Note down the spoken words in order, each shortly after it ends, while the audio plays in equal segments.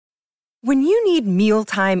When you need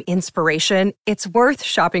mealtime inspiration, it's worth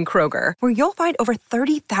shopping Kroger, where you'll find over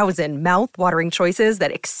 30,000 mouth-watering choices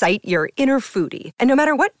that excite your inner foodie. And no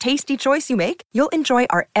matter what tasty choice you make, you'll enjoy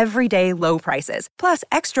our everyday low prices, plus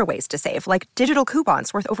extra ways to save, like digital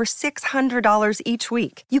coupons worth over $600 each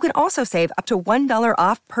week. You can also save up to $1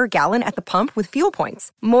 off per gallon at the pump with fuel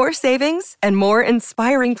points. More savings and more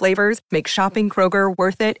inspiring flavors make shopping Kroger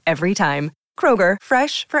worth it every time. Kroger,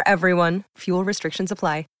 fresh for everyone. Fuel restrictions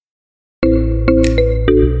apply.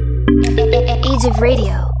 Age of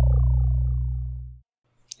Radio.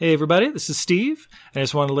 Hey everybody, this is Steve. I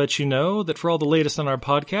just want to let you know that for all the latest on our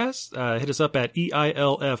podcast, hit us up at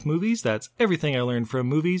EILF Movies. That's Everything I Learned from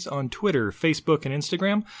Movies on Twitter, Facebook, and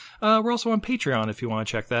Instagram. We're also on Patreon if you want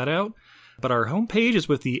to check that out. But our homepage is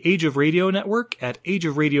with the Age of Radio Network at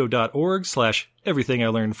ageofradio.org/Everything I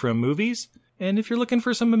Learned from Movies. And if you're looking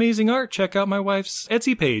for some amazing art, check out my wife's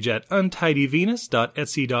Etsy page at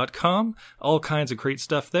untidyvenus.etsy.com. All kinds of great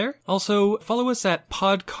stuff there. Also, follow us at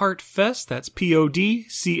PodCartFest, that's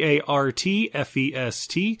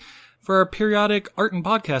PodCartFest, for our periodic art and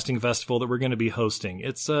podcasting festival that we're going to be hosting.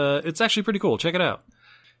 It's actually pretty cool. Check it out.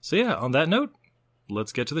 So yeah, on that note,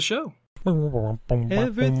 let's get to the show.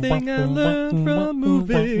 Everything I learned from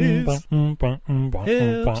movies helps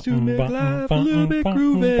to make life a little bit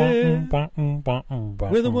groovy.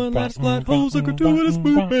 With a one-liner plot holes and gratuitous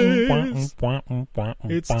movies.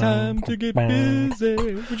 It's time to get busy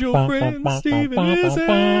with your friend Steve and Izzy. On a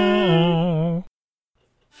mountain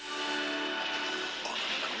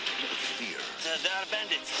of fear. There are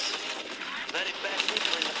bandits. Very bad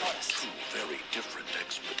people in the forest. Two very different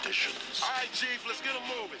expeditions. All right, Chief, let's get a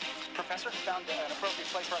moving. Professor, found an appropriate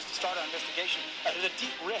place for us to start our investigation. The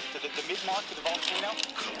deep rift, the mid-mark of the volcano.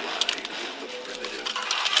 Collide with the primitive.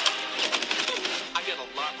 I got a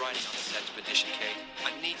lot riding on this expedition, Kay.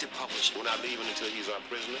 I need to publish it. We're not leaving until he's our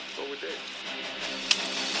prisoner. So we're dead.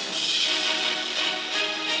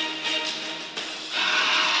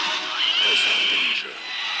 Present danger.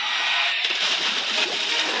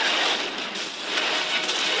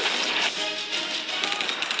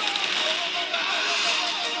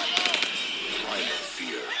 Primal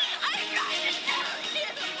fear.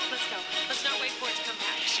 Let's go. Let's not wait for it to come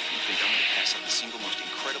back. So you think I'm going to pass up the single most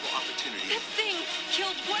incredible opportunity? That thing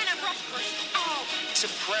killed Buena Rockford. Oh! It's a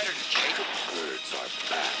predator, Jacob. Birds are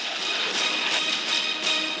back.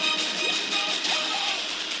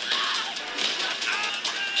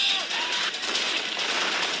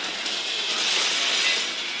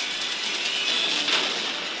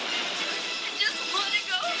 I just want to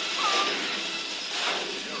go home.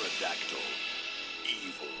 Pteradactyl.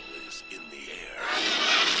 Evil is in the air.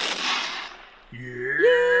 Yeah!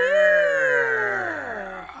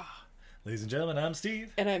 Ladies and gentlemen, I'm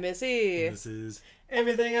Steve. And I'm Missy. And this is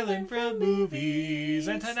Everything I Learned from Movies.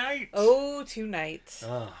 And tonight... tonight.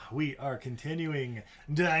 We are continuing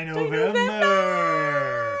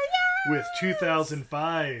Dino-Vember with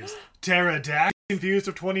 2005's Pteradactyl, confused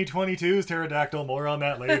with 2022's Pteradactyl. More on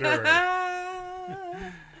that later.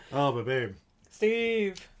 Oh, but babe.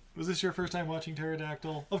 Steve. Was this your first time watching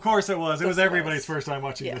Pteradactyl? Of course it was. It was everybody's first time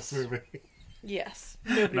watching this movie. Yes.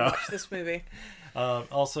 Nobody watched this movie.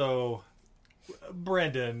 Also,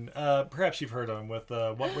 Brendan, perhaps you've heard him with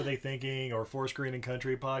What Were They Thinking or Four Screen and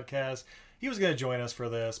Country podcast. He was going to join us for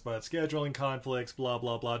this, but scheduling conflicts, blah,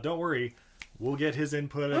 blah, blah. Don't worry. We'll get his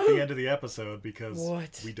input at the end of the episode because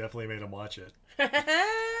we definitely made him watch it.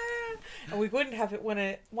 And we wouldn't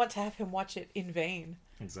want to have him watch it in vain.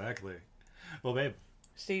 Exactly. Well, babe.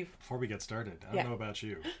 Steve. Before we get started, I don't know about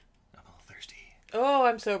you. I'm a little thirsty. Oh,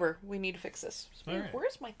 I'm sober. We need to fix this. All right.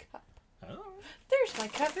 Where's my cup? Oh. There's my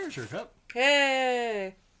cup. There's your cup.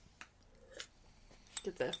 Hey.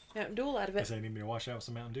 Get the Mountain Dew out of it. Does that need me to wash out with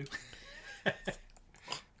some Mountain Dew? What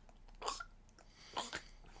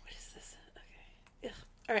is this? Okay. Ugh.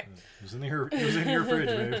 All right. It was in your fridge,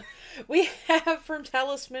 babe. We have from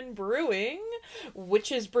Talisman Brewing,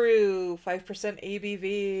 Witch's Brew, 5%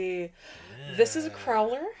 ABV. Yeah. This is a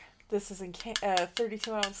crowler. This is in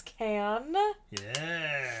 32-ounce can.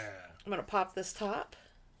 Yeah. I'm going to pop this top.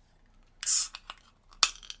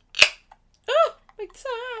 Oh, my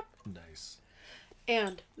top. Nice.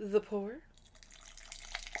 And the pour.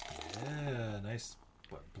 Yeah, nice.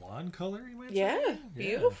 What, blonde color you might say? Yeah,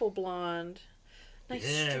 beautiful blonde. Nice.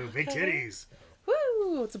 Yeah, big color. titties.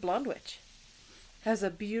 Woo! It's a blonde witch. Has a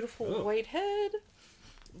beautiful white head.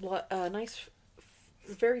 Nice,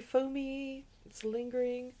 very foamy. It's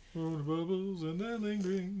lingering. Oh, the bubbles and they're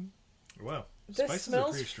lingering. Wow. This Spices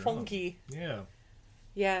smells funky. Yeah.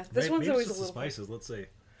 Yeah, this one's always a little spices. Let's see.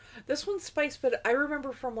 This one's spiced, but I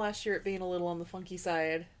remember from last year it being a little on the funky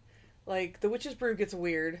side. Like, the Witch's Brew gets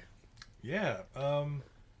weird. Yeah.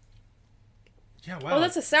 Yeah, wow. Oh,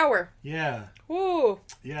 that's a sour. Yeah. Ooh.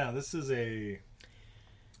 Yeah, this is a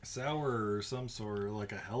sour or some sort,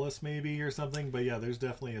 like a Helles maybe or something. But yeah, there's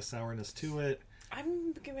definitely a sourness to it.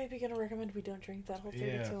 I'm maybe going to recommend we don't drink that whole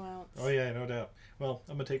 32 ounce. Oh yeah, no doubt. Well,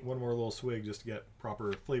 I'm going to take one more little swig just to get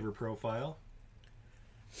proper flavor profile.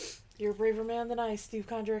 You're a braver man than I, Steve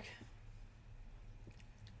Condrick.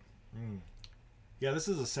 Yeah, this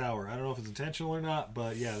is a sour. I don't know if it's intentional or not,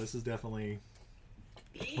 but yeah, this is definitely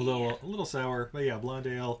a little sour. But yeah, blonde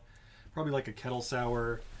ale, probably like a kettle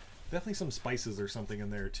sour. Definitely some spices or something in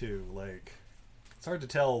there too. Like, it's hard to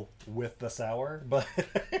tell with the sour, but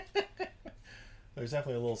there's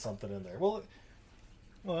definitely a little something in there. Well,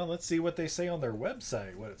 let's see what they say on their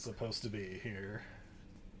website, what it's supposed to be here.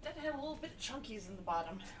 That had a little bit of chunkies in the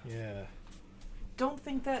bottom. Yeah. Don't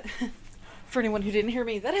think that... For anyone who didn't hear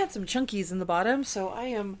me, that had some chunkies in the bottom, so I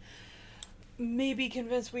am maybe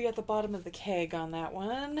convinced we got the bottom of the keg on that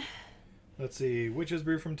one. Let's see. Witch's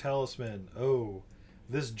Brew from Talisman. Oh,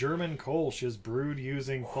 this German Kolsch is brewed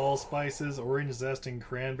using fall spices, orange zest, and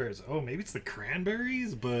cranberries. Oh, maybe it's the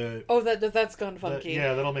cranberries, but... Oh, that's gone funky.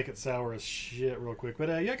 That'll make it sour as shit real quick. But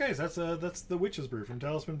yeah, guys, that's the Witch's Brew from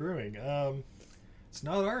Talisman Brewing. It's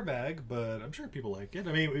not our bag, but I'm sure people like it.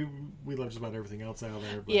 I mean, we love just about everything else out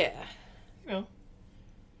there. But, yeah. You know,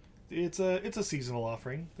 it's a seasonal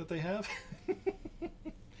offering that they have.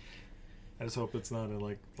 I just hope it's not in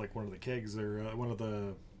like one of the kegs or one of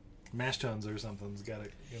the mash tuns or something's got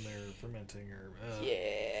it in there fermenting or.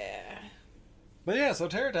 Yeah. But yeah, so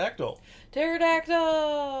Pteradactyl.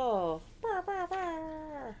 Pteradactyl.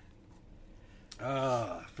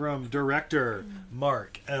 From director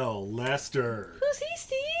Mark L. Lester. Who's he,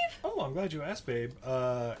 Steve? Oh, I'm glad you asked, babe.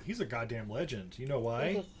 He's a goddamn legend. You know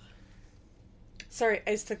why? Ugh. Sorry,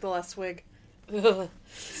 I just took the last swig. You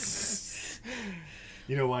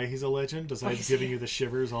know why he's a legend? Besides giving you the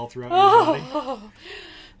shivers all throughout your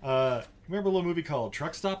body. Remember a little movie called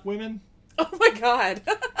Truck Stop Women? Oh my god.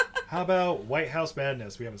 How about White House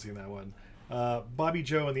Madness? We haven't seen that one. Bobby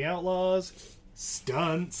Joe and the Outlaws.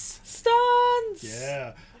 Stunts.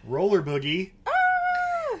 Yeah. Roller Boogie.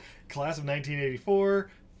 Class of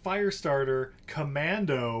 1984. Firestarter.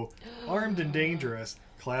 Commando. Armed and Dangerous.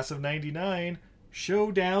 Class of 99.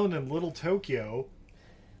 Showdown in Little Tokyo.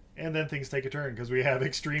 And then things take a turn because we have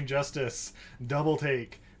Extreme Justice, Double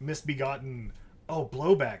Take, Misbegotten. Oh,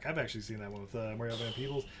 Blowback. I've actually seen that one with Mario Van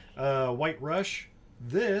Peebles. White Rush.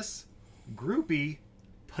 This. Groupie.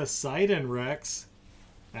 Poseidon Rex.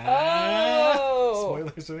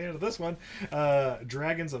 Spoilers for the end of this one.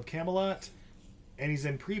 Dragons of Camelot. And he's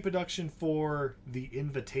in pre-production for The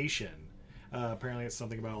Invitation. Apparently it's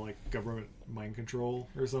something about like government mind control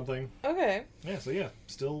or something. Okay. Yeah, so yeah,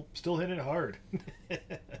 still hitting it hard.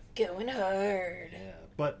 Going hard. Yeah,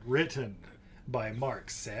 but written by Mark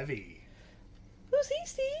Savvy. Who's he,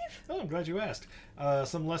 Steve? Oh, I'm glad you asked.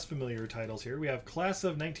 Some less familiar titles here. We have Class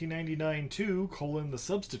of 1999 2, The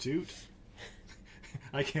Substitute.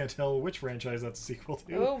 I can't tell which franchise that's a sequel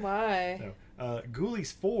to. Oh my. No.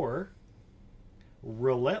 Ghoulies 4,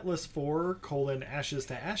 Relentless 4, Ashes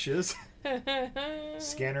to Ashes.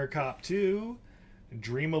 Scanner Cop 2,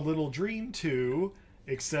 Dream a Little Dream 2,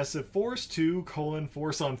 Excessive Force 2,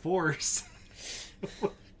 Force on Force.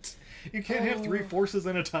 You can't have 3 forces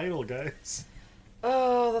in a title, guys.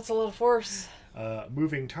 Oh, that's a lot of force.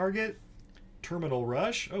 Moving Target, Terminal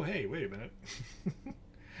Rush. Oh, hey, wait a minute.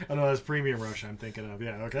 Oh, no, that's Premium Rush I'm thinking of.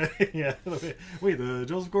 Yeah, okay. Yeah. Wait, the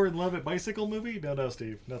Joseph Gordon-Levitt bicycle movie? No,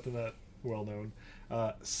 Steve. Nothing that well known.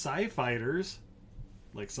 Sci-Fighters.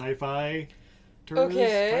 Like sci-fi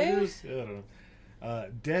fighters? I don't know.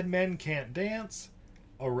 Dead Men Can't Dance,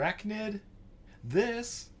 Arachnid,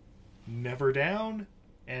 This, Never Down,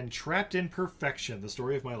 and Trapped in Perfection, the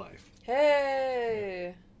story of my life.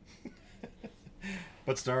 Hey!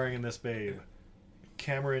 But starring in this, babe,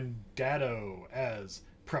 Cameron Daddo as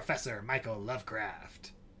Professor Michael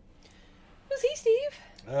Lovecraft. Who's he,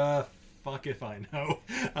 Steve? Fuck if I know.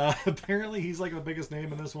 Apparently he's like the biggest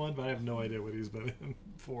name in this one, but I have no idea what he's been in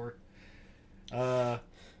for. There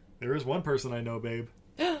is one person I know, babe.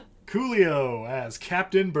 Coolio as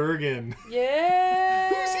Captain Bergen. Yeah!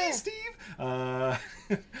 Who's he, Steve?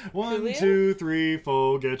 1, 2, 3,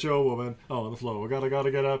 4, get your woman on the floor. Gotta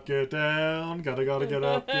get up, get down. Gotta get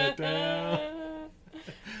up, get down.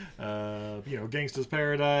 Gangsta's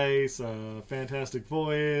Paradise, Fantastic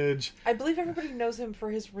Voyage. I believe everybody knows him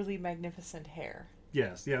for his really magnificent hair.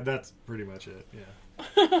 Yes, yeah, that's pretty much it,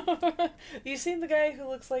 yeah. You seen the guy who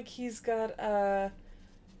looks like he's got, I'd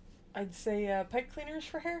say, pipe cleaners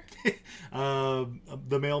for hair?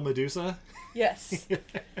 The male Medusa? Yes.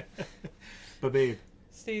 But babe,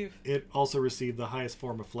 Steve. It also received the highest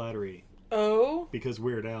form of flattery Oh? because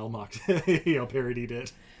Weird Al parodied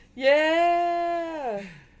it. Yeah!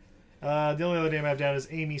 The only other name I have down is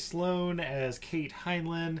Amy Sloan as Kate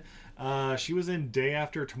Heinlein. She was in Day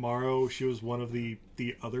After Tomorrow. She was one of the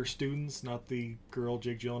other students, not the girl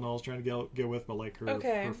Jake Gyllenhaal's trying to get with, but like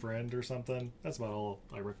her friend or something. That's about all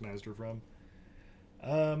I recognized her from.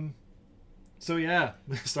 So yeah,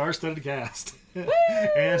 star-studded cast.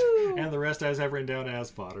 and the rest I have written down as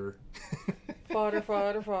fodder.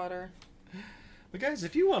 Fodder. But guys,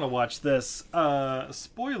 if you want to watch this,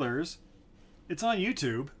 spoilers, it's on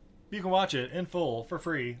YouTube. You can watch it in full for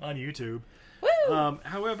free on YouTube.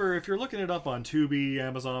 However, if you're looking it up on Tubi,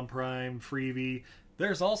 Amazon Prime, Freevee,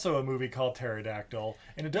 there's also a movie called Pteradactyl,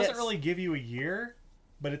 and it doesn't really give you a year,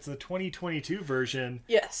 but it's the 2022 version.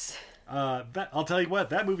 Yes. I'll tell you what,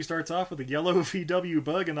 that movie starts off with a yellow VW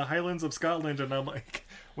bug in the Highlands of Scotland, and I'm like,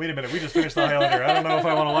 wait a minute, we just finished The Highlander. I don't know if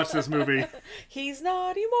I want to watch this movie. He's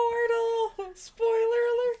not immortal. Spoiler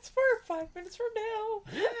alerts for 5 minutes from now.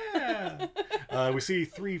 Yeah. We see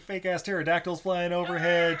 3 fake-ass pterodactyls flying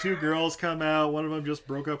overhead. 2 girls come out. One of them just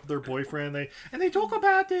broke up with their boyfriend. They talk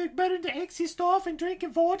about burning the exy stuff and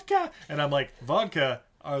drinking vodka. And I'm like, vodka?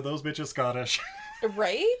 Are those bitches Scottish?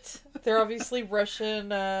 Right? They're obviously Russian,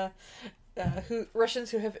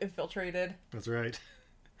 Russians who have infiltrated. That's right.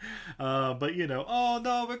 But oh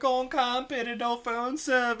no, we're going camping, no phone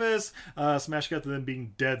service. Smash cut to them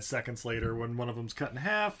being dead seconds later when one of them's cut in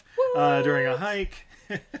half during a hike.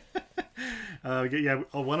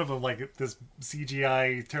 One of them, like this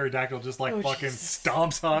CGI pterodactyl just fucking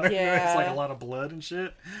stomps on her. Yeah. It's like a lot of blood and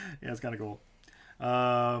shit. Yeah, it's kind of cool.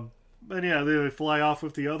 But yeah, they fly off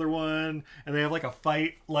with the other one, and they have like a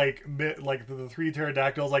fight, like the 3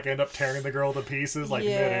 pterodactyls end up tearing the girl to pieces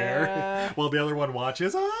midair, while the other one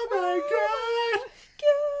watches. Oh my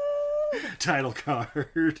god! Title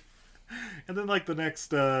card. And then the next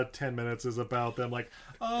 10 minutes is about them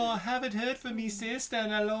oh, haven't heard from me sister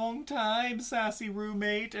in a long time, sassy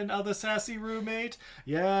roommate and other sassy roommate.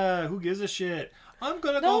 Yeah, who gives a shit? I'm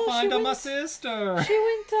gonna go find my sister.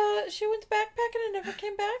 She went backpacking and never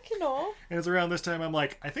came back, And it's around this time I'm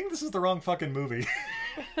like, I think this is the wrong fucking movie.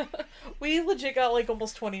 We legit got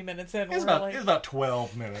almost 20 minutes in. It was about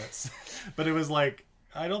 12 minutes. But it was I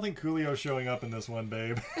don't think Coolio's showing up in this one,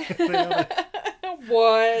 babe.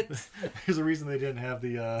 What? There's a reason they didn't have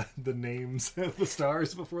the names of the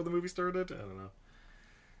stars before the movie started. I don't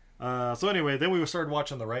know. So anyway, then we started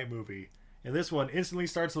watching the right movie. And this one instantly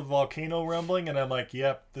starts with volcano rumbling, and I'm like,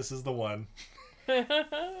 yep, this is the one.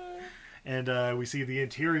 And we see the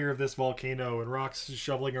interior of this volcano and rocks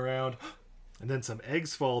shoveling around, and then some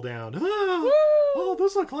eggs fall down. Oh,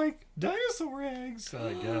 those look like dinosaur eggs.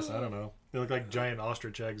 I guess, I don't know. They look like giant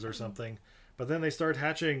ostrich eggs or something. But then they start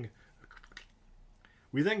hatching.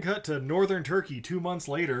 We then cut to northern Turkey 2 months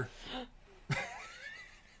later.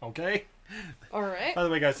 Okay? All right. By the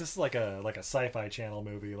way, guys, this is like a sci-fi channel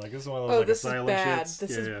movie. This is one of those asylum shits.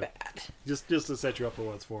 This is bad. Just to set you up for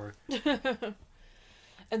what it's for.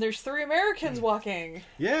 And there's 3 Americans walking.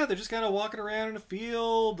 Yeah, they're just kind of walking around in a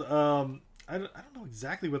field. I don't know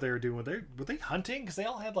exactly what they were doing. Were they hunting? Because they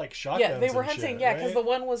all had shotguns. Yeah, they were hunting. Shit, yeah, because the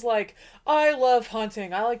one was like, I love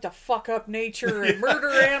hunting. I like to fuck up nature and murder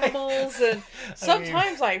animals, and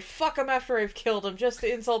sometimes I fuck them after I've killed them, just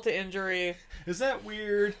to insult to injury. Is that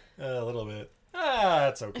weird? A little bit.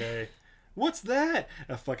 That's okay. What's that?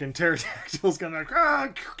 A fucking pterodactyl's gonna.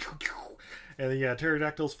 And then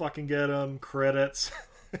pterodactyls fucking get them. Credits.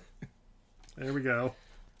 There we go.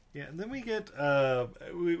 Yeah, and then we get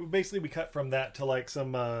we cut from that to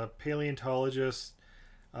some paleontologists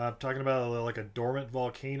talking about a dormant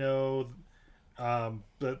volcano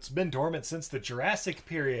that's been dormant since the Jurassic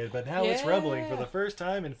period, but now it's rumbling for the first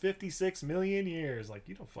time in 56 million years.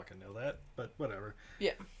 You don't fucking know that, but whatever.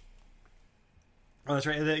 Yeah. Oh, that's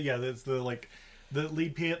right. And then, that's the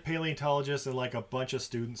lead paleontologist and a bunch of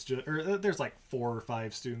students. There's 4 or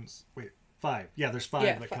 5 students. Wait, 5. Yeah, there's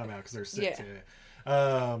 5 that come out because there's 6.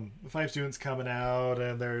 Yeah. 5 students coming out,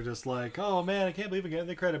 and they're just oh man, I can't believe I'm getting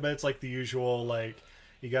the credit. But it's the usual,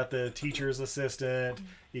 you got the teacher's assistant,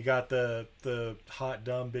 you got the hot,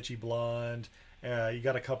 dumb, bitchy blonde, you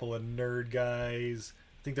got a couple of nerd guys.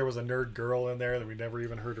 I think there was a nerd girl in there that we never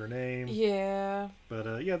even heard her name. Yeah. But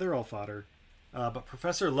they're all fodder. But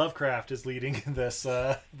Professor Lovecraft is leading this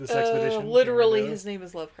expedition. Literally, his name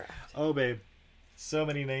is Lovecraft. Oh, babe. So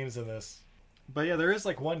many names in this. But yeah, there is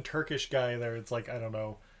one Turkish guy there. It's I don't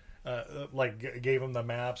know, gave him the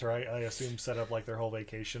maps, or I assume set up their whole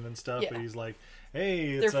vacation and stuff. Yeah. But he's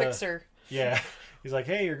hey, it's their fixer. Yeah. He's like,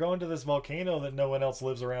 hey, you're going to this volcano that no one else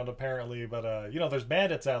lives around apparently, but, there's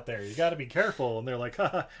bandits out there. You gotta be careful. And they're like,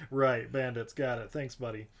 haha, right, bandits, got it. Thanks,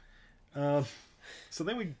 buddy. So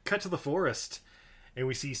then we cut to the forest, and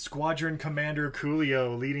we see Squadron Commander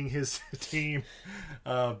Coolio leading his team.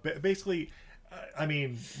 Basically,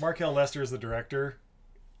 Markel Lester is the director,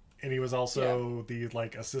 and he was also the,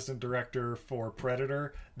 assistant director for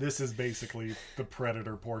Predator. This is basically the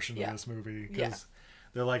Predator portion of this movie, because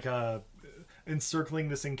they're, encircling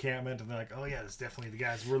this encampment, and they're like, oh yeah, that's definitely the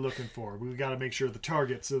guys we're looking for. We've got to make sure the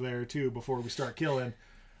targets are there too before we start killing.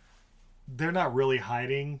 They're not really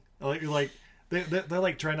hiding. They're like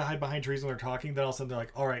trying to hide behind trees when they're talking. Then all of a sudden they're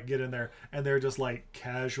like, all right, get in there. And they're just like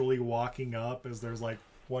casually walking up as there's like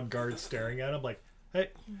one guard staring at them like,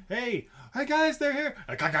 hey guys, they're here.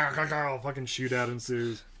 Fucking shootout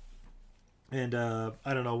ensues. And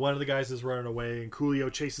I don't know, one of the guys is running away and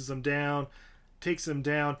Coolio chases him down, takes him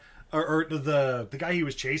down. Or the guy he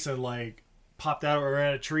was chasing, like, popped out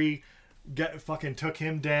around a tree, fucking took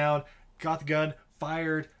him down, got the gun,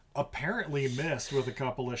 fired, apparently missed with a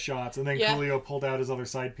couple of shots, and then Coolio pulled out his other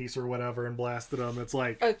side piece or whatever and blasted him. It's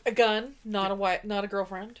like... A gun, not a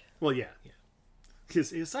girlfriend. Well, yeah.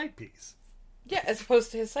 His side piece. Yeah, as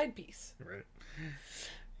opposed to his side piece. Right.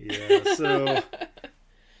 Yeah, so...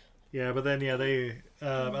 Yeah, but then, they...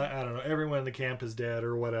 I don't know, everyone in the camp is dead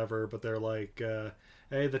or whatever, but they're like...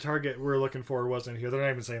 hey, the target we're looking for wasn't here. They're not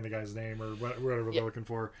even saying the guy's name or whatever they're looking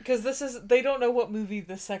for. Because they don't know what movie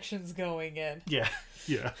this section's going in. Yeah.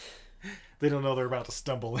 They don't know they're about to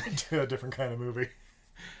stumble into a different kind of movie.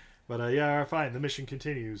 But fine. The mission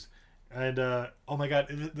continues. And, oh my god,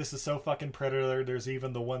 this is so fucking Predator. There's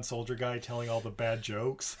even the one soldier guy telling all the bad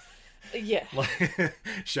jokes. Yeah.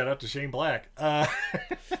 Shout out to Shane Black.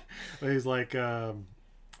 He's like, oh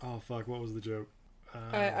fuck, what was the joke?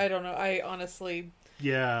 I don't know. I honestly...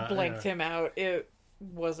 blanked him out. It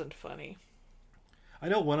wasn't funny. I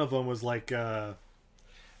know one of them was like,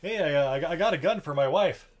 hey, I got a gun for my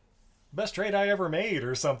wife. Best trade I ever made,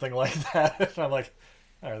 or something like that. And I'm like,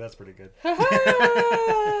 all right, that's pretty good.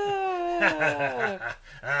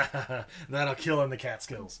 That'll kill in the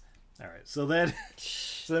Catskills. All right, so then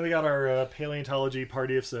we got our paleontology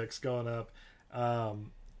party of 6 going up. I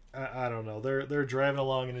don't know. They're driving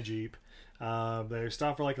along in a Jeep. They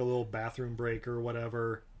stop for like a little bathroom break or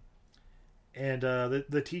whatever, and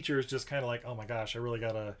the teacher is just kind of like, oh my gosh, I really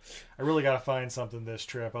gotta find something this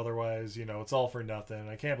trip, otherwise it's all for nothing.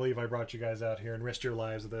 I can't believe I brought you guys out here and risked your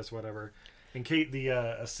lives with this, whatever. And Kate, the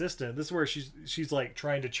assistant, this is where she's like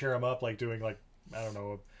trying to cheer him up, like doing like, I don't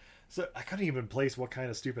know, so I couldn't even place what kind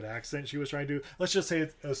of stupid accent she was trying to do. Let's just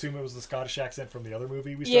assume it was the Scottish accent from the other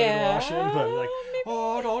movie we started watching. But like,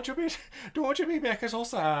 oh, don't you be making so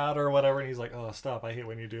sad or whatever. And he's like, oh, stop! I hate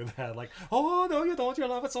when you do that. Like, oh no, you don't. You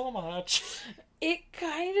love it so much. It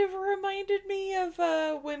kind of reminded me of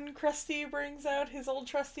when Krusty brings out his old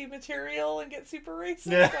trusty material and gets super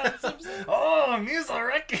racist on Simpsons. Oh,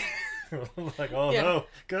 Mizarek. Like, oh no,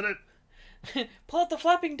 got it. Pull out the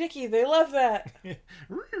flapping dicky. They love that.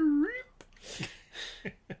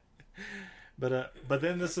 But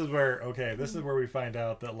then this is where we find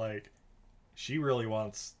out that like she really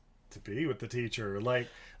wants to be with the teacher. Like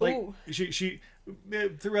she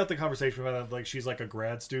throughout the conversation about that, like she's like a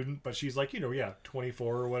grad student, but she's like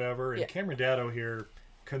 24 or whatever. And Cameron Daddo here,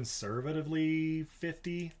 conservatively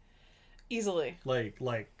 50, easily. Like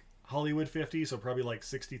Hollywood 50, so probably like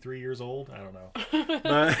 63 years old. I don't know.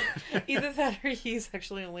 But either that or he's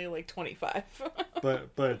actually only like 25.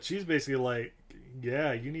 but she's basically like,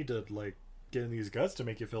 yeah, you need to like get in these guts to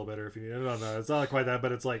make you feel better if you need. No, it's not quite that,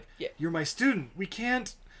 but it's like, you're my student. We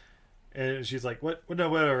can't. And she's like, what? No,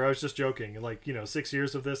 whatever. I was just joking. Like, 6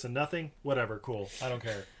 years of this and nothing. Whatever. Cool. I don't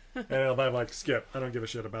care. And I'm like, skip. I don't give a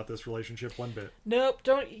shit about this relationship one bit. Nope.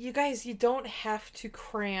 You don't have to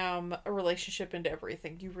cram a relationship into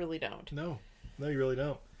everything. You really don't. No, you really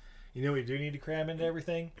don't. You know what you do need to cram into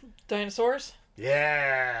everything? Dinosaurs?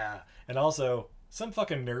 Yeah. And also, some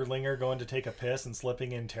fucking nerdlinger going to take a piss and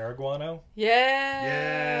slipping in Pteradactyl.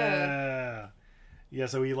 Yeah. Yeah,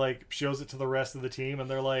 so he like shows it to the rest of the team and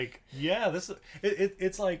they're like, yeah,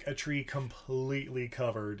 it's like a tree completely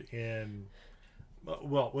covered in...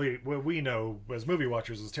 Well, we know as movie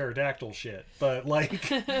watchers is pterodactyl shit, but like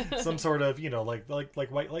some sort of like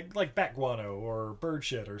white like bat guano or bird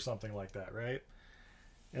shit or something like that, right?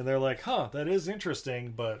 And they're like, huh, that is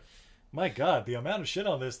interesting, but my god, the amount of shit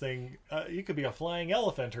on this thing, you could be a flying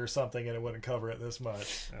elephant or something and it wouldn't cover it this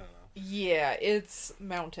much. I don't know. Yeah, it's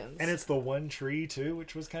mountains, and it's the one tree too,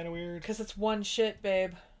 which was kind of weird because it's one shit,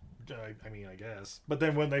 babe. I mean, I guess. But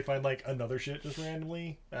then when they find like another shit just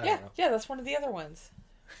randomly, I don't know. Yeah, that's one of the other ones.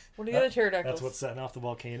 What are the other pterodactyls? That's what's setting off the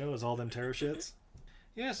volcano, is all them terror shits.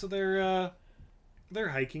 Yeah, so they're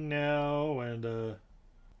hiking now, and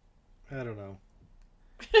I don't know.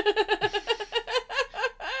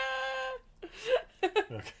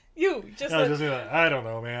 Okay. I don't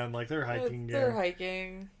know, man. Like, they're hiking. They're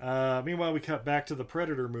hiking. Meanwhile, we cut back to the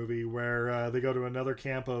Predator movie where they go to another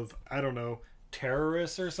camp of, I don't know,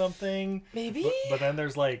 terrorists or something. Maybe? But then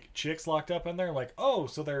there's, like, chicks locked up in there. Like, oh,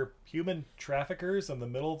 so they're human traffickers in the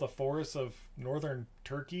middle of the forests of northern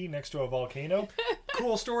Turkey next to a volcano?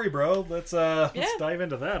 Cool story, bro. Let's dive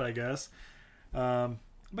into that, I guess. But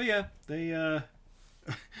yeah, they...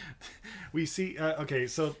 we see... okay,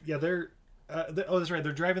 so, yeah, they're... that's right.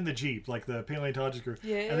 They're driving the Jeep, like the paleontologist group,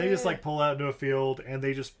 and they just like pull out into a field and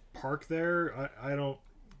they just park there. I don't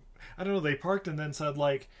know. They parked and then said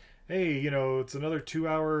like, "Hey, it's another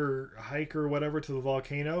 2-hour hike or whatever to the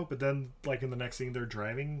volcano." But then, like in the next scene, they're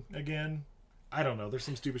driving again. I don't know. There's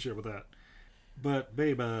some stupid shit with that. But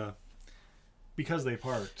babe, because they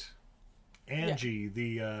parked, Angie,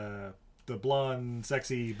 the blonde,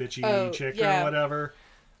 sexy, bitchy chick or whatever.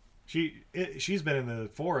 She's been in the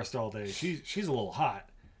forest all day. She's a little hot.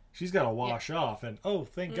 She's got to wash off, and oh,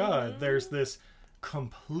 thank God, there's this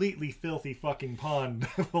completely filthy fucking pond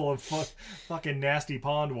full of fucking nasty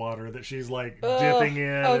pond water that she's like dipping in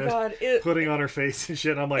and putting on her face and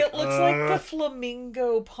shit. I'm like, it looks like the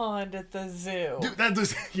flamingo pond at the zoo. Dude, that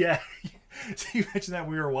was So you mentioned that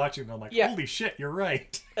when we were watching, and I'm like, holy shit, you're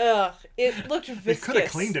right. Ugh, it looked viscous. They could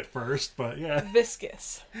have cleaned it first, but yeah,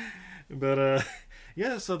 viscous. But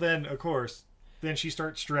yeah, so then, of course, then she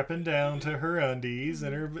starts stripping down to her undies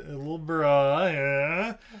and her little bra,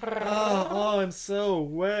 yeah. Oh, I'm so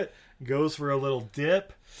wet. Goes for a little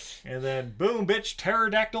dip, and then, boom, bitch,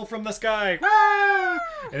 pterodactyl from the sky. Ah!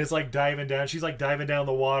 And it's like diving down. She's like diving down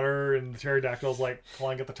the water, and the pterodactyl's like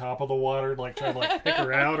flying at the top of the water, like trying to like pick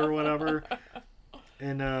her out or whatever.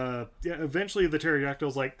 And eventually the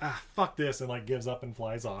pterodactyl's like, fuck this, and like gives up and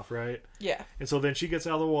flies off, right? Yeah. And so then she gets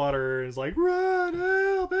out of the water and is like, run,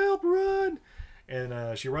 help, run.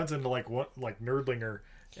 And she runs into like Nerdlinger,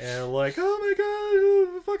 and like, oh my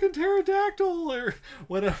god, fucking pterodactyl or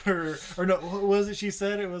whatever. Or no, what was it she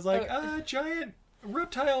said? It was like a giant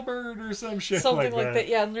reptile bird or some shit. Something like that.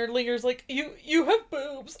 Yeah, Nerdlinger's like, you have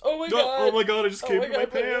boobs. Oh my god. Oh my god, I just came to my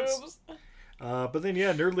pants. Boobs. But then,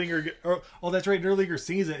 yeah, Nerdlinger... that's right, Nerdlinger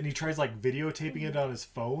sees it, and he tries, like, videotaping it on his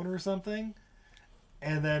phone or something.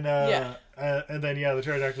 And then, the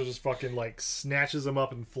pterodactyl just fucking, like, snatches him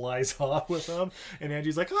up and flies off with him. And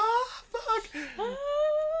Angie's like, fuck!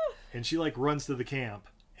 And she, like, runs to the camp.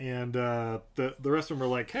 And the rest of them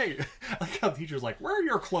are like, hey, I like how the teacher's like, where are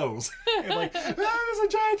your clothes? And like, there's a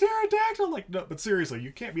giant pterodactyl. I'm like, no, but seriously,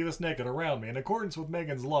 you can't be this naked around me. In accordance with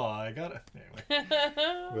Megan's law, I gotta... Anyway.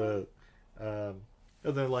 But...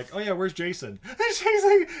 and then like, oh yeah, where's Jason? And she's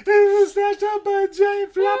like, snatched up by a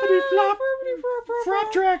giant floppity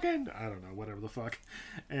flop dragon. I don't know, whatever the fuck.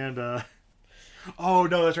 And oh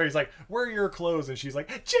no, that's right. He's like, where are your clothes? And she's like,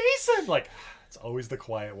 Jason. Like, it's always the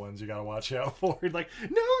quiet ones you gotta watch out for. Like,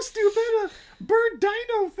 no, stupid, bird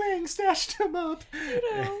dino thing snatched him up.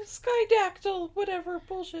 Skydactyl, whatever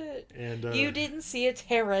bullshit. And you didn't see a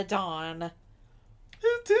pterodon.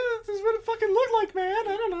 This is what it fucking looked like, man.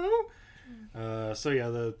 I don't know. So yeah,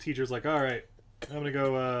 the teacher's like, all right, I'm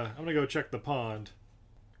gonna go check the pond.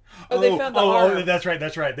 They found the arm. Oh, that's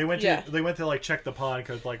right. They went to like check the pond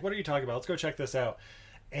because like, what are you talking about? Let's go check this out.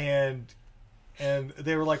 And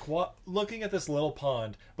they were like, what? Looking at this little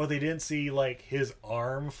pond, but they didn't see like his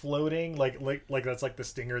arm floating, like that's like the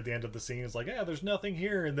stinger at the end of the scene. It's like, yeah, there's nothing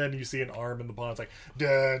here, and then you see an arm in the pond. It's like,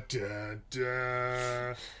 da da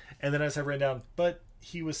da. And then I have written down, but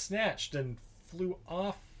he was snatched and flew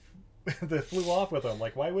off. They flew off with him.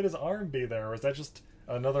 Like, why would his arm be there? Was that just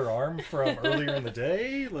another arm from earlier in the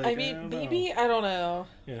day? Like, I mean, maybe. I don't know.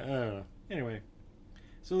 Yeah, I don't know. Anyway,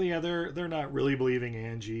 so yeah, they're not really believing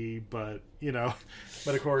Angie, but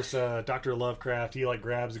but of course, Dr. Lovecraft, he like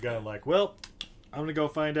grabs a gun, like, well, I'm gonna go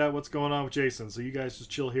find out what's going on with Jason. So you guys just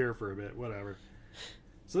chill here for a bit, whatever.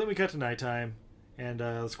 So then we cut to nighttime, and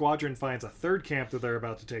the squadron finds a third camp that they're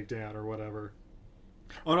about to take down or whatever.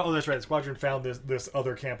 Oh no, that's right. The squadron found this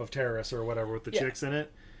other camp of terrorists or whatever with the chicks in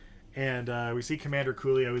it, and we see Commander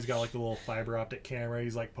Coolio. He's got like the little fiber optic camera.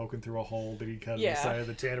 He's like poking through a hole that he cut in the side of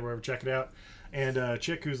the tent or whatever. Check it out. And a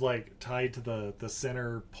chick who's like tied to the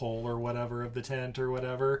center pole or whatever of the tent or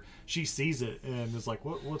whatever, she sees it and is like,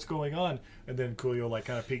 what's going on? And then Coolio like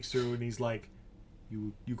kind of peeks through and he's like,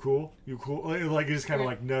 you cool? You cool? Like he's kind of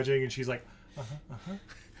like nudging, and she's like,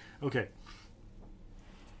 okay.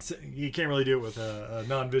 you can't really do it with a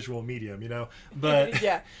non-visual medium, you know. But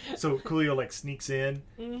Yeah. So Coolio like sneaks in,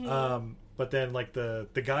 Mm-hmm. but then like the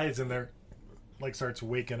guy's in there, like starts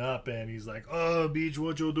waking up, and he's like, "Oh, bitch,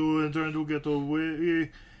 what you doing? Trying to get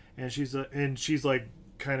away?" And she's like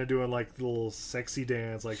kind of doing like the little sexy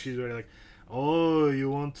dance, like she's really like, "Oh, you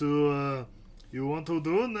want to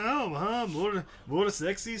do now, huh? More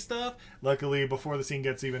sexy stuff." Luckily, before the scene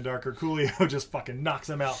gets even darker, Coolio just fucking knocks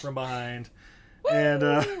him out from behind. And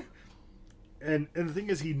the thing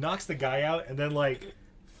is, he knocks the guy out, and then like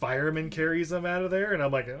fireman carries him out of there. And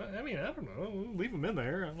I'm like, I mean, I don't know, leave him in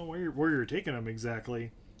there. I don't know where you're taking him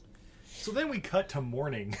exactly. So then we cut to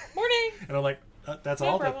morning. Morning. And I'm like, that's No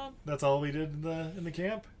all. problem. That's all we did in the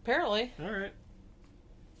camp. Apparently. All right.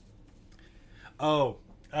 Oh.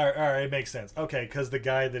 All right, it makes sense. Okay, because the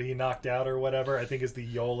guy that he knocked out or whatever, I think is the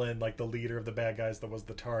Yolan, like the leader of the bad guys that was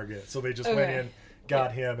the target. So they just went in,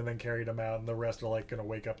 got him, and then carried him out, and the rest are like going to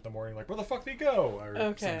wake up in the morning like, where the fuck did he go?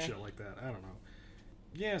 Or some shit like that. I don't know.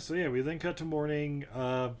 Yeah, so yeah, we then cut to morning.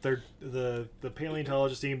 They're the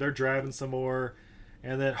paleontologist team, they're driving some more.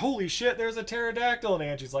 And then, holy shit, there's a pterodactyl. And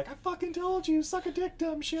Angie's like, I fucking told you, suck a dick,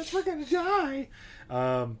 dumb shits, we're going to die.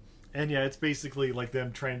 And yeah, it's basically like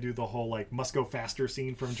them trying to do the whole like must go faster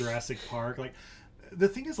scene from Jurassic Park. Like, the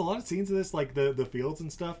thing is, a lot of scenes of this, like the fields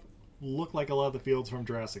and stuff, look like a lot of the fields from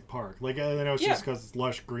Jurassic Park. Like, I know it's just because it's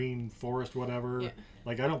lush green forest, whatever. Yeah.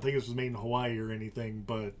 Like, I don't think this was made in Hawaii or anything,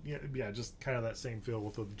 but yeah, just kind of that same feel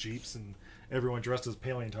with the Jeeps and everyone dressed as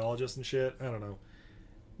paleontologists and shit. I don't know.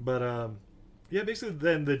 But, yeah, basically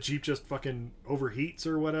then the Jeep just fucking overheats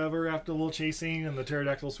or whatever after a little chasing, and the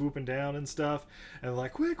pterodactyl swooping down and stuff. And they're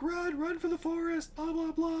like, quick, run for the forest, blah,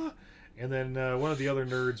 blah, blah. And then one of the other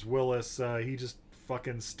nerds, Willis, he just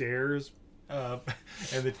fucking stares. And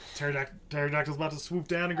the pterodactyl's about to swoop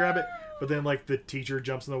down and grab it. But then, like, the teacher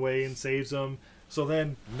jumps in the way and saves him. So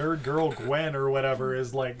then nerd girl Gwen or whatever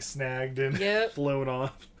is, like, snagged and flown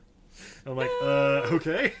off. I'm like,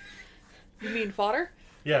 okay. You mean fodder?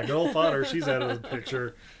 Yeah, good old fodder. She's out of the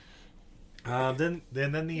picture. Then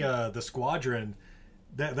the squadron,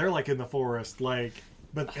 they're like in the forest, like,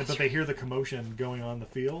 but they hear the commotion going on in the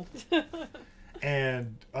field,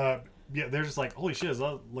 and yeah, they're just like, holy shit, is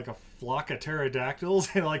that like a flock of pterodactyls?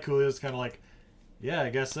 And like Coolio's kind of like, yeah,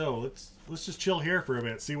 I guess so. Let's just chill here for a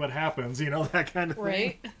bit, see what happens, you know, that kind of thing.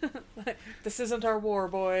 Right. This isn't our war,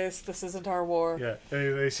 boys. This isn't our war. Yeah,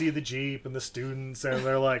 they see the Jeep and the students, and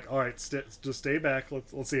they're like, all right, just stay back.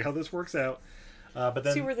 Let's see how this works out. But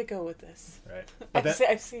then see where they go with this. Right.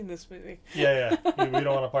 I've seen this movie. Yeah. We don't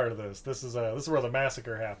want a part of this. This is where the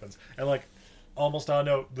massacre happens. And like, almost on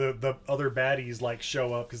note, the other baddies like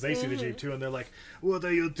show up because they see the Jeep too, and they're like, "What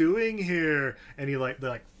are you doing here?" And they're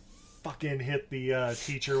like fucking hit the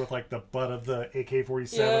teacher with like the butt of the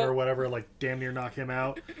AK-47 or whatever, like damn near knock him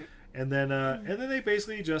out. And then they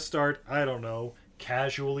basically just start, I don't know,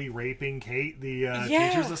 casually raping Kate, the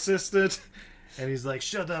teacher's assistant. And he's like,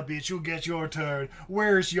 "Shut up, bitch! You'll get your turn.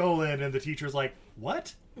 Where's Yolan?" And the teacher's like,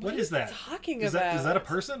 "What? What is that? Talking is about? Is that a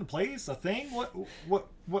person, a place, a thing? What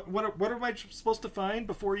am I supposed to find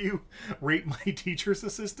before you rape my teacher's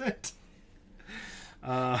assistant?"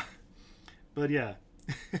 But yeah,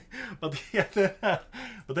 but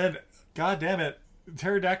then, god damn it,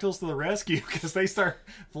 pterodactyls to the rescue, because they start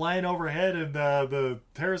flying overhead, and the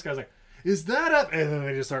terrorist guy's like, "Is that up?" And then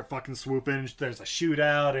they just start fucking swooping. There's a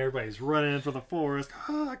shootout. Everybody's running for the forest.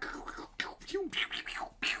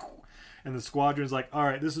 And the squadron's like, all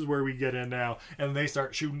right, this is where we get in now. And they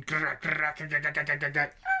start shooting.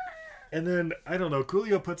 And then, I don't know,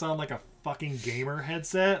 Coolio puts on like a fucking gamer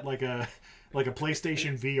headset, like a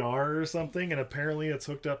PlayStation VR or something. And apparently it's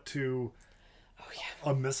hooked up to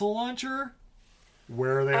a missile launcher.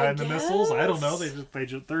 Where are they hiding the missiles? I don't know.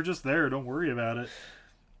 They're just there. Don't worry about it.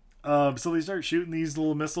 So they start shooting these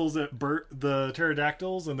little missiles at the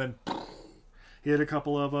pterodactyls, and then hit a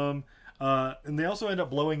couple of them. And they also end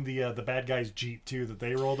up blowing the bad guy's Jeep too that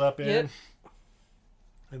they rolled up in. Yep.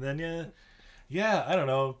 And then yeah, I don't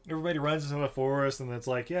know. Everybody runs into the forest, and it's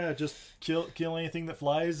like, yeah, just kill anything that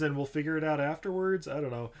flies, and we'll figure it out afterwards. I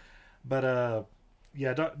don't know, but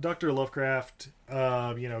yeah, Dr. Lovecraft,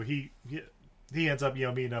 he ends up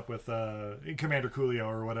meeting up with Commander Coolio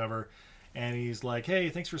or whatever. And he's like, "Hey,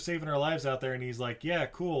 thanks for saving our lives out there." And he's like, "Yeah,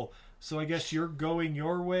 cool. So I guess you're going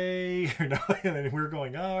your way, or no?" And then we're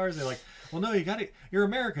going ours. And they're like, "Well, no, you're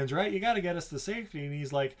Americans, right? You got to get us to safety." And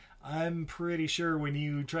he's like, "I'm pretty sure when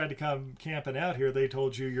you tried to come camping out here, they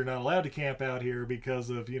told you you're not allowed to camp out here because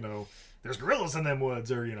of, there's gorillas in them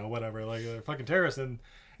woods, or, whatever. Like, they're fucking terrorists." And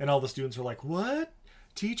all the students are like, "What?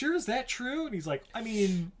 teacher, is that true? And he's like, I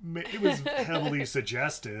mean, it was heavily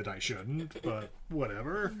suggested I shouldn't, but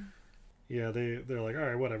whatever. Yeah, they're like, all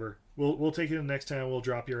right, whatever. We'll take you the next time. We'll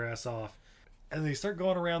drop your ass off. And they start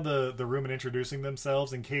going around the room and introducing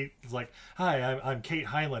themselves. And Kate is like, hi, I'm Kate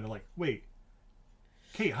Heinlein. I'm like, wait,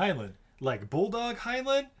 Kate Heinlein? Like Bulldog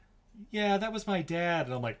Heinlein? Yeah, that was my dad.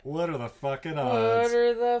 And I'm like, what are the fucking odds? What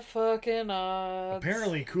are the fucking odds?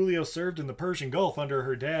 Apparently, Coolio served in the Persian Gulf under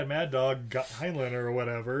her dad, Mad Dog Heinlein or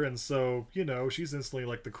whatever. And so, she's instantly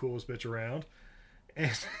like the coolest bitch around.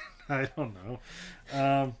 And I don't know.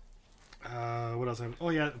 What else? Oh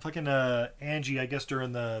yeah, fucking Angie. I guess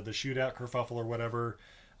during the shootout kerfuffle or whatever,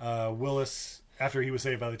 Willis, after he was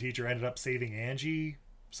saved by the teacher, ended up saving Angie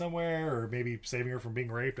somewhere, or maybe saving her from being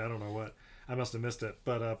raped. I don't know what. I must have missed it.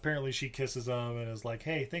 But apparently, she kisses him and is like,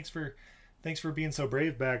 "Hey, thanks for being so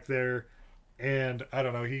brave back there." And I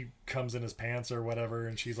don't know. He comes in his pants or whatever,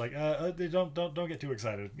 and she's like, "Don't get too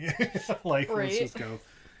excited." Like, right. Let's just go.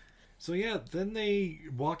 So yeah, then they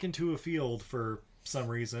walk into a field for some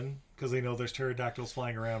reason, because they know there's pterodactyls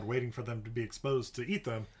flying around waiting for them to be exposed to eat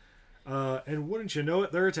them. And wouldn't you know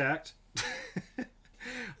it, they're attacked.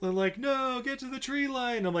 They're like, no, get to the tree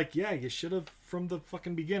line. I'm like, yeah, you should have from the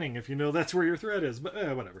fucking beginning if you know that's where your threat is. But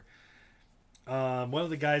whatever. One of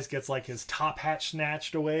the guys gets like his top hat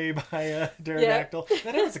snatched away by a pterodactyl. Yeah.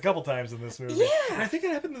 That happens a couple times in this movie. Yeah. And I think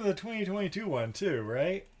it happened in the 2022 one too,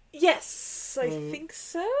 right? Yes, I think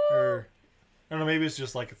so. Or, I don't know, maybe it's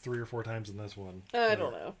just like 3 or 4 times in this one. I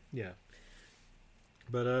don't know. Yeah.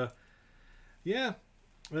 But, yeah.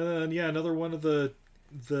 Another one of the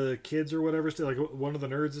kids or whatever, like one of the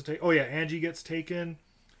nerds is taken. Oh, yeah, Angie gets taken.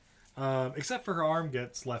 Except for her arm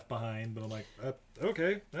gets left behind. But I'm like,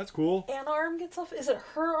 okay, that's cool. An arm gets off? Is it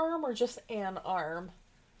her arm or just an arm?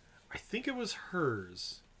 I think it was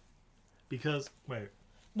hers. Because, wait.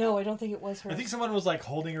 No, I don't think it was hers. I think someone was like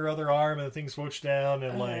holding her other arm and the thing swooshed down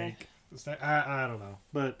and like... I don't know.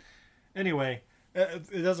 But anyway,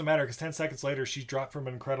 it doesn't matter because 10 seconds later she's dropped from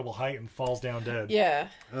an incredible height and falls down dead. Yeah.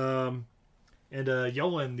 And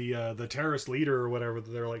Yolan, the terrorist leader or whatever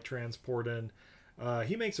that they're like transporting,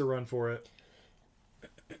 he makes a run for it.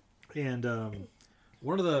 And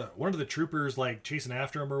one of the troopers like chasing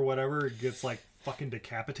after him or whatever gets like fucking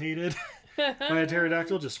decapitated by a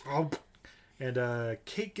pterodactyl. Just and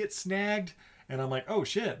Kate gets snagged. And I'm like, oh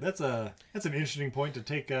shit, that's an interesting point to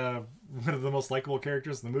take one of the most likable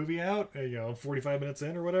characters in the movie out, 45 minutes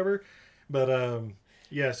in or whatever. But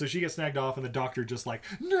yeah, so she gets snagged off, and the doctor just like,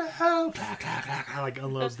 no, like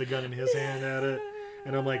unloads the gun in his hand at it.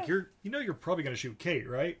 And I'm like, you're probably gonna shoot Kate,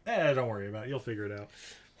 right? Don't worry about it, you'll figure it out.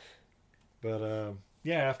 But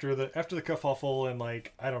yeah, after the kerfuffle and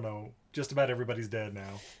like I don't know, just about everybody's dead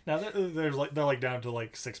now. Now they're down to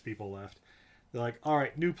like 6 people left. They're like, all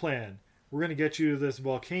right, new plan. We're going to get you to this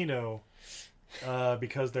volcano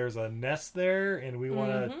because there's a nest there and we want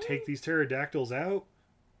to take these pterodactyls out.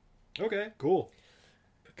 Okay, cool.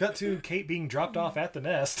 Cut to Kate being dropped off at the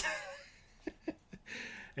nest.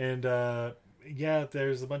 And yeah,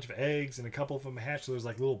 there's a bunch of eggs and a couple of them hatch. So there's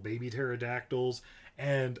like little baby pterodactyls.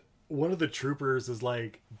 And one of the troopers is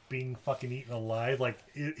like being fucking eaten alive. Like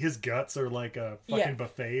his guts are like a fucking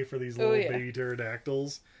buffet for these little baby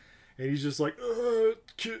pterodactyls. And he's just like,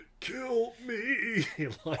 kill me.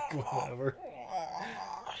 Like, whatever.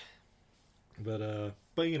 But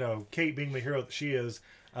Kate being the hero that she is,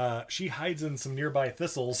 she hides in some nearby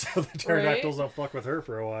thistles so the pterodactyls don't fuck with her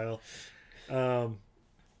for a while. And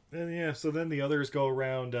yeah, so then the others go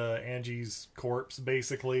around Angie's corpse,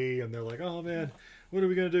 basically, and they're like, oh man, what are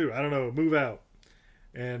we going to do? I don't know, move out.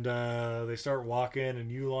 And they start walking, and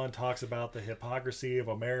Yulon talks about the hypocrisy of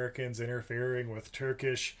Americans interfering with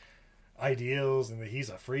Turkish ideals and that he's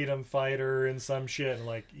a freedom fighter and some shit, and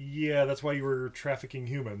like, yeah, that's why you were trafficking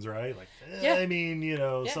humans, right? Like, I mean,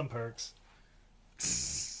 some perks.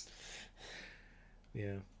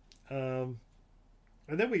 Yeah. And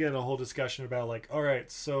then we get a whole discussion about like, all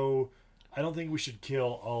right, so I don't think we should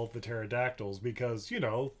kill all of the pterodactyls because,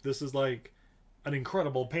 this is like an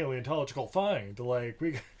incredible paleontological find. Like,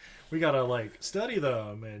 we gotta like study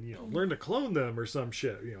them and, learn to clone them or some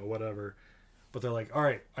shit, whatever. But they're like, all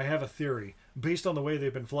right, I have a theory. Based on the way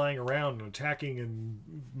they've been flying around and attacking in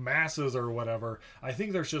masses or whatever, I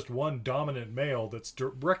think there's just one dominant male that's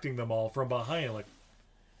directing them all from behind. Like,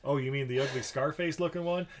 oh, you mean the ugly Scarface looking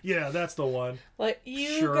one? Yeah, that's the one. Like,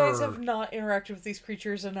 you guys have not interacted with these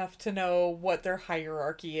creatures enough to know what their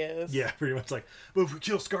hierarchy is. Yeah, pretty much like, but if we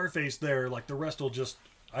kill Scarface there, like the rest will just,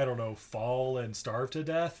 I don't know, fall and starve to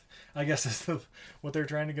death, I guess is what they're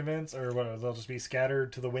trying to convince. Or what, they'll just be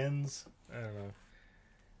scattered to the winds. I don't know.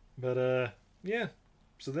 But, yeah.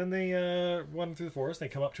 So then they wander through the forest. They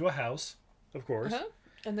come up to a house, of course. Uh-huh.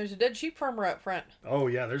 And there's a dead sheep farmer out front. Oh,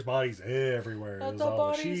 yeah, there's bodies everywhere. The There's all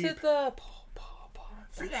bodies the at sheep. the...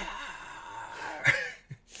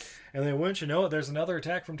 And then, wouldn't you know it, there's another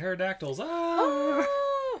attack from pterodactyls.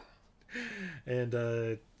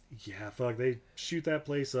 And, yeah, fuck, they shoot that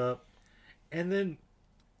place up. And then,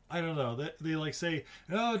 I don't know, they like say,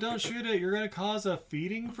 "Oh, don't shoot it, you're going to cause a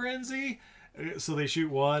feeding frenzy." So they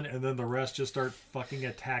shoot one, and then the rest just start fucking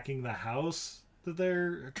attacking the house that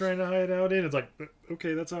they're trying to hide out in. It's like,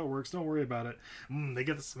 okay, that's how it works. Don't worry about it. They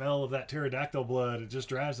get the smell of that pterodactyl blood. It just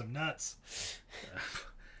drives them nuts.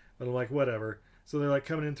 But I'm like, whatever. So they're like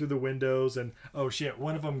coming in through the windows, and oh shit,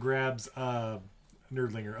 one of them grabs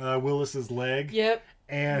Nerdlinger, Willis's leg. Yep.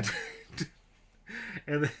 And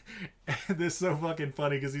and this is so fucking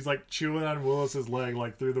funny because he's like chewing on Willis's leg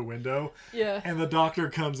like through the window. Yeah. And the doctor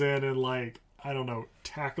comes in and like, I don't know,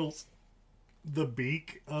 tackles the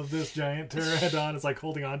beak of this giant pterodon. It's like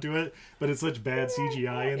holding onto it, but it's such bad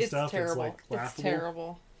CGI and stuff. Terrible. It's like laughable. It's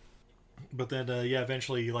terrible. But then, yeah,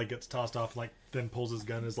 eventually he like gets tossed off, like then pulls his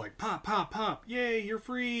gun, and is like, "Pop, pop, pop! Yay, you're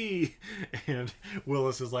free!" And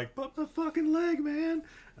Willis is like, "But my fucking leg, man!"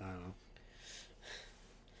 I don't know.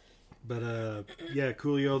 But yeah,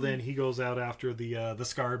 Coolio then he goes out after the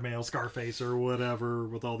scarred male, Scarface or whatever,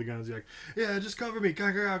 with all the guns. He's like, "Yeah, just cover me,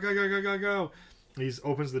 go, go, go, go, go, go, go." He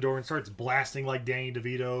opens the door and starts blasting like Danny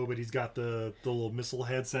DeVito, but he's got the little missile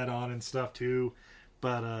headset on and stuff too.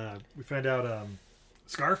 But we find out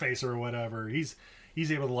Scarface or whatever, he's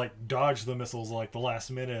able to like dodge the missiles like the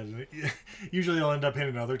last minute. Usually he'll end up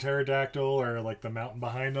hitting another pterodactyl or like the mountain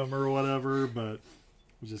behind him or whatever, but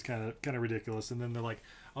which is kind of ridiculous. And then they're like,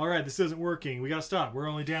 "All right, this isn't working. We gotta stop. We're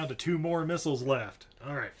only down to 2 more missiles left."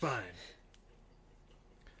 All right, fine.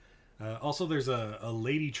 Also, there's a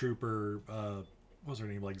lady trooper. What was her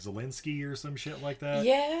name? Like Zelensky or some shit like that.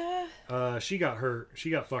 Yeah. She got hurt. She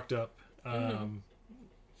got fucked up.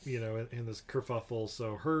 You know, in this kerfuffle.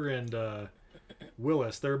 So her and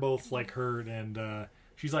Willis, they're both like hurt, and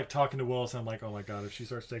she's like talking to Willis. I'm like, oh my god, if she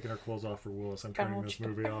starts taking her clothes off for Willis, I'm turning this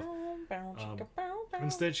movie off.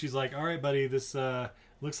 Instead, she's like, "All right, buddy, this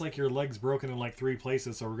looks like your leg's broken in like 3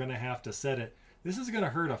 places, so we're gonna have to set it. This is gonna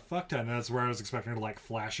hurt a fuck ton." And that's where I was expecting her to like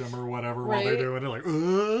flash them or whatever while they're doing it. Like,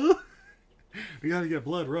 we gotta get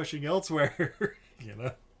blood rushing elsewhere, you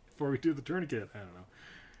know, before we do the tourniquet. I don't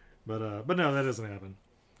know, but no, that doesn't happen.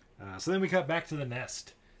 So then we cut back to the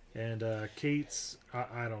nest, and Kate's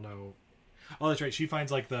I don't know. Oh, that's right. She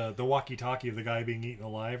finds like the walkie-talkie of the guy being eaten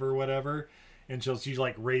alive or whatever, and she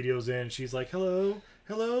like radios in. She's like, "Hello,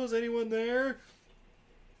 is anyone there?"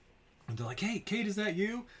 And they're like, "Hey, Kate, is that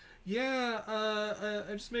you?" "Yeah,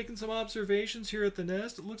 I'm just making some observations here at the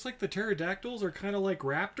nest. It looks like the pterodactyls are kind of like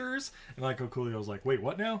raptors." And like Coolio's like, "Wait,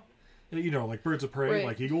 what now?" You know, like birds of prey,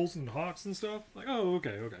 like eagles and hawks and stuff. Like, oh,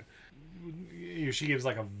 okay. She gives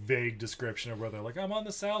like a vague description of where they're like, "I'm on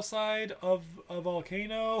the south side of a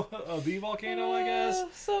volcano, of the volcano, I guess.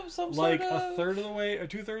 Some like sort of... a third of the way, or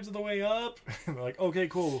 2/3 of the way up." And they're like, "Okay,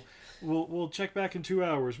 cool. We'll check back in 2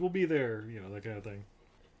 hours. We'll be there." You know, that kind of thing.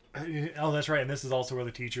 Oh, that's right. And this is also where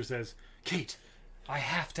the teacher says, "Kate, I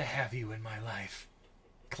have to have you in my life."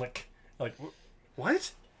 Click. Like,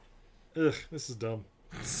 what? Ugh, this is dumb.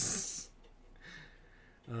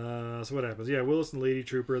 So what happens? Yeah, Willis and Lady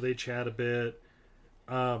Trooper, they chat a bit.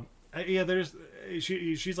 Yeah,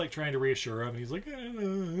 she's like trying to reassure him, and he's like, "It's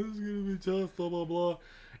gonna be tough, blah blah blah,"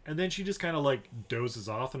 and then she just kind of like dozes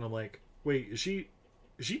off, and I'm like, "Wait, is she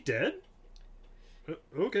dead?"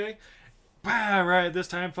 Okay. Right, this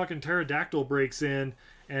time fucking pterodactyl breaks in,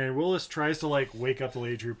 and Willis tries to like wake up the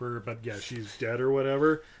Lady Trooper, but yeah, she's dead or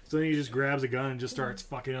whatever. So then he just grabs a gun and just starts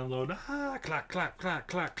fucking unloading. Clack, clack, clack, clack,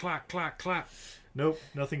 clack, clack, clack. Nope,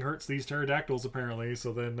 nothing hurts these pterodactyls apparently.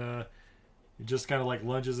 So then he just kind of like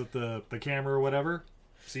lunges at the camera or whatever.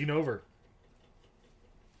 Scene over.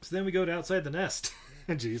 So then we go to outside the nest.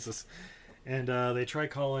 Jesus. And they try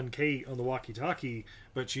calling Kate on the walkie-talkie,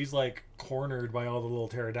 but she's like cornered by all the little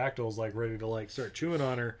pterodactyls, like ready to like start chewing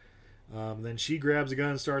on her. Then she grabs a gun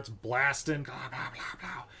and starts blasting, blah, blah, blah,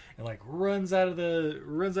 blah, and like runs out of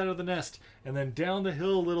the nest, and then down the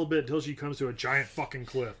hill a little bit till she comes to a giant fucking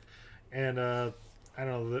cliff. And I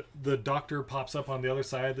don't know, the doctor pops up on the other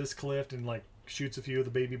side of this cliff and like shoots a few of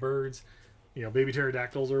the baby birds, you know, baby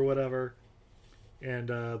pterodactyls or whatever. And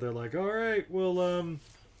they're like, "All right, well,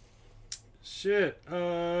 shit,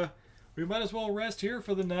 we might as well rest here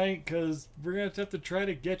for the night, because we're going to have to try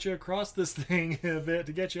to get you across this thing a bit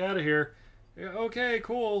to get you out of here." "Yeah, okay,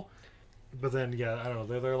 cool." But then, yeah, I don't know,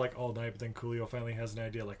 they're there like all night, but then Coolio finally has an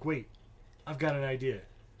idea, like, "Wait, I've got an idea.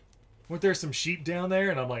 Weren't there some sheep down there?"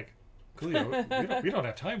 And I'm like, Coolio, we don't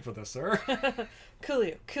have time for this, sir.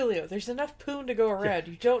 Coolio, there's enough poon to go around.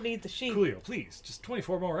 You don't need the sheep. Coolio, please, just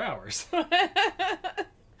 24 more hours.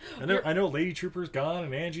 I know Lady Trooper's gone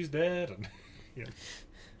and Angie's dead, and yeah.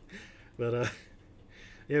 But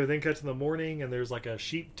yeah, we then cut to the morning, and there's like a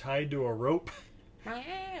sheep tied to a rope.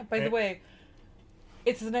 By the way,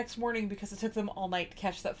 it's the next morning because it took them all night to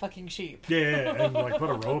catch that fucking sheep. Yeah, and like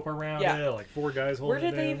put a rope around it, like 4 guys holding it.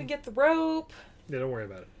 Where did they even get the rope? Yeah, don't worry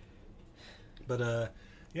about it. But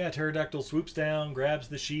yeah, Pterodactyl swoops down, grabs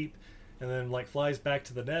the sheep, and then like flies back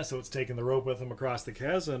to the nest, so it's taking the rope with him across the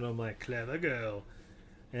chasm. And I'm like, clever girl.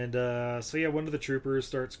 And so yeah, one of the troopers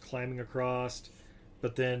starts climbing across,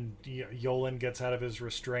 but then Yolen gets out of his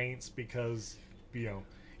restraints because,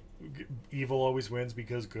 evil always wins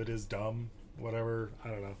because good is dumb. Whatever, I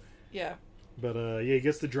don't know. Yeah. But yeah, he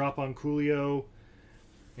gets the drop on Coolio,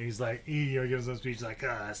 and he's like, he gives him a speech like,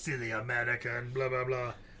 silly American, blah blah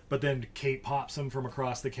blah. But then Kate pops him from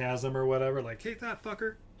across the chasm or whatever, like, Kate that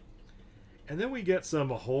fucker. And then we get some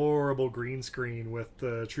horrible green screen with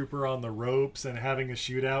the trooper on the ropes and having a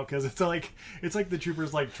shootout, because it's like the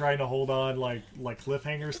trooper's like trying to hold on like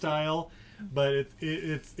cliffhanger style, but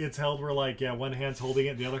it's held where like, yeah, one hand's holding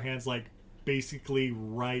it, the other hand's like basically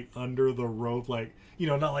right under the rope, like,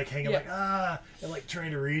 not like hanging like and like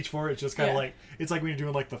trying to reach for it. It's just kind of like, it's like when you're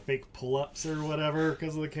doing like the fake pull-ups or whatever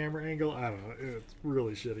because of the camera angle. I don't know, it's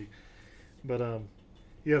really shitty. But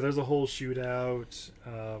yeah, there's a whole shootout.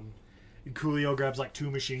 Coolio grabs like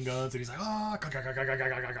 2 machine guns and he's like,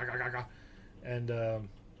 and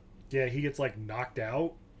yeah, he gets like knocked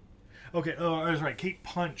out. Okay, oh, I was right. Kate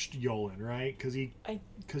punched Yolen, right? Because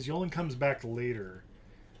Yolen comes back later.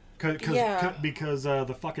 Because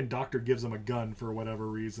the fucking doctor gives him a gun for whatever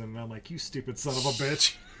reason. And I'm like, you stupid son of a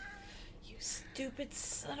bitch. You stupid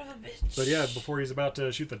son of a bitch. But yeah, before he's about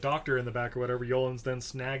to shoot the doctor in the back or whatever, Yolen's then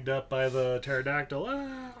snagged up by the pterodactyl.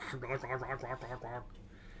 I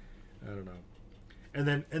don't know. And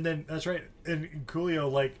then that's right. And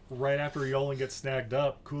Coolio, like, right after Yolen gets snagged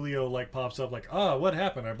up, Coolio, like, pops up like, what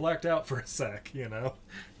happened? I blacked out for a sec,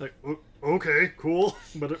 Like, okay, cool.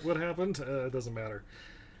 But what happened? It doesn't matter.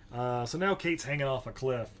 So now Kate's hanging off a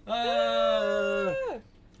cliff. And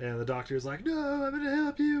the doctor's like, no, I'm going to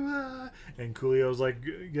help you. And Coolio's like,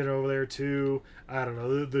 get over there too. I don't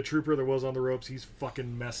know. The trooper that was on the ropes, he's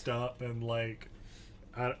fucking messed up and like,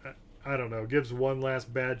 I don't know, gives one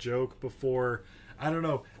last bad joke before, I don't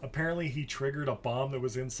know, apparently he triggered a bomb that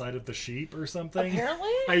was inside of the sheep or something.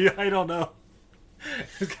 Apparently? I don't know.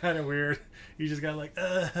 It's kind of weird. He just got like,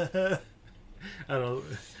 I don't know,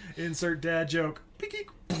 insert dad joke.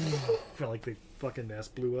 Felt like the fucking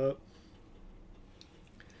nest blew up.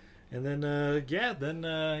 And then, the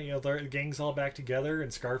gang's all back together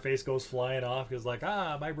and Scarface goes flying off. He's like,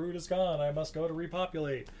 my brood is gone. I must go to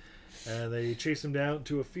repopulate. And they chase him down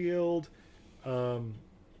to a field. They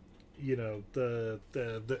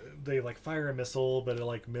like fire a missile, but it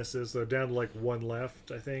like misses. They're down to like 1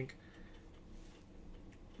 left, I think.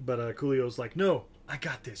 But Coolio's like, no, I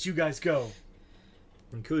got this. You guys go.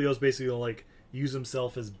 And Coolio's basically gonna like use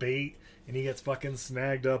himself as bait, and he gets fucking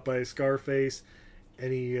snagged up by Scarface,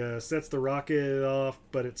 and he sets the rocket off,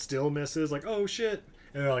 but it still misses. Like, oh shit!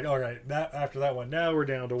 And they're like, all right, after that one, now we're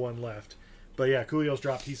down to 1 left. But yeah, Coolio's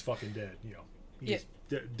dropped. He's fucking dead. He's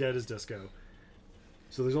dead as disco.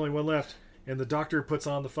 So there's only 1 left, and the doctor puts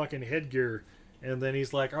on the fucking headgear, and then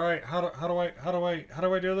he's like, "All right, how do I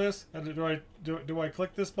do this? Do I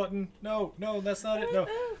click this button? No, that's not it. No,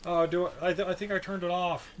 I think I turned it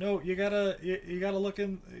off. No, you gotta look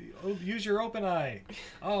in. Use your open eye.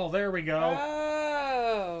 Oh, there we go.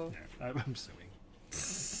 Oh, yeah, I'm assuming.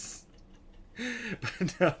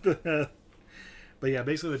 But yeah,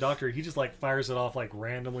 basically the doctor, he just like fires it off like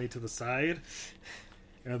randomly to the side,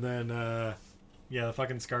 and then the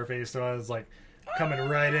fucking Scarface is like coming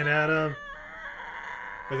right in at him.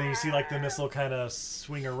 But then you see like the missile kind of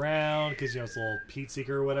swing around because it's a little heat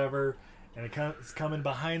seeker or whatever, and it's coming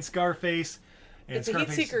behind Scarface. And it's a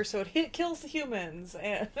heat seeker, so it kills the humans.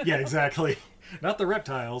 And yeah, exactly. Not the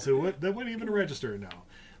reptiles that wouldn't even register now.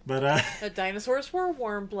 But the dinosaurs were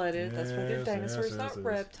warm-blooded. That's why they're dinosaurs, not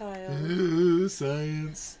reptiles. Ooh,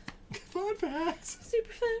 science. Fun facts.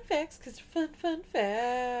 Super fun facts, because they're fun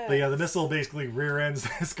facts. But yeah, the missile basically rear ends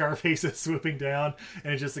Scarface is swooping down,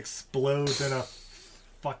 and it just explodes in a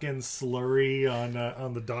fucking slurry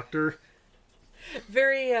on the doctor.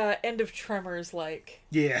 Very End of Tremors like.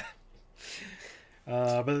 Yeah.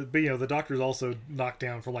 But the doctor's also knocked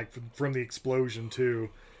down from the explosion too.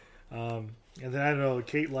 And then I don't know,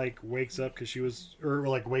 Kate like wakes up because she was, or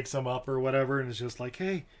like wakes him up or whatever, and it's just like,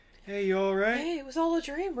 hey, Hey, you all right? Hey, it was all a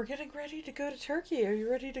dream. We're getting ready to go to Turkey. Are you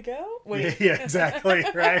ready to go? Wait. Yeah, exactly,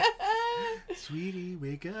 right? Sweetie,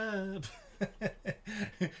 wake up.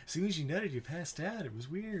 As soon as you nutted, you passed out. It was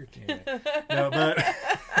weird. Yeah. No,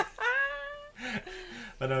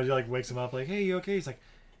 but no, she like wakes him up like, hey, you okay? He's like,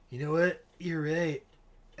 you know what? You're right.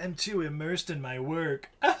 I'm too immersed in my work.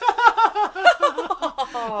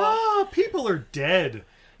 Oh, people are dead.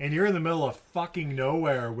 And you're in the middle of fucking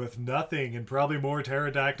nowhere with nothing and probably more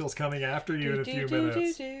pterodactyls coming after you in a few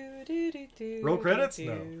minutes. Roll credits?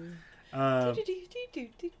 No.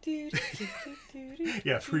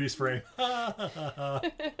 Yeah, freeze frame.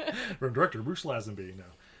 From director Bruce Lazenby.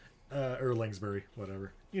 No. Or Langsbury,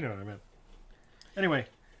 whatever. You know what I meant. Anyway,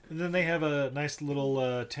 and then they have a nice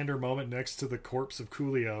little tender moment next to the corpse of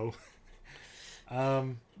Coolio.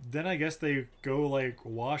 Then I guess they go like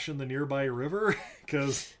wash in the nearby river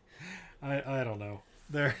because I don't know.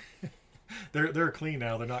 They're clean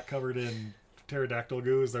now. They're not covered in pterodactyl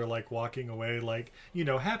goos. They're like walking away like, you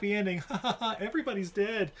know, happy ending. Everybody's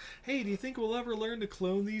dead. Hey, do you think we'll ever learn to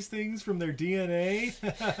clone these things from their DNA?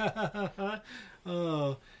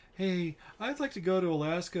 Oh, hey, I'd like to go to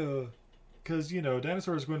Alaska because, you know,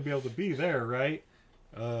 dinosaurs wouldn't be able to be there, right?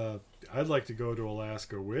 I'd like to go to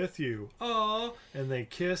Alaska with you. Aw. And they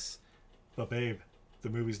kiss. But babe, the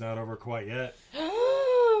movie's not over quite yet. Do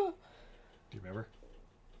you remember?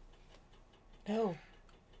 No.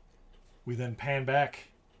 We then pan back.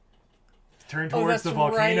 Turn towards the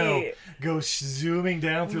volcano. Right. Go zooming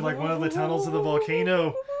down through like one of the tunnels of the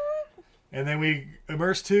volcano. And then we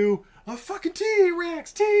immerse to a fucking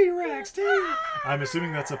T-Rex. T-Rex. T-Rex. I'm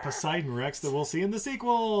assuming that's a Poseidon Rex that we'll see in the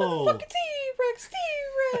sequel. A fucking T-Rex.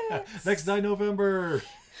 T-Rex. Next November.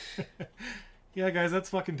 Yeah, guys, that's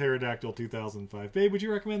fucking Pterodactyl 2005. Babe, would you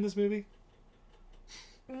recommend this movie?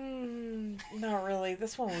 Not really.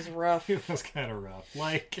 This one was rough. It was kind of rough.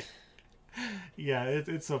 Like, yeah,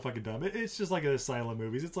 it's so fucking dumb. It's just like an asylum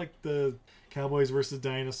movies. It's like the Cowboys versus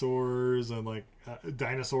Dinosaurs and like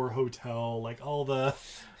Dinosaur Hotel, like all the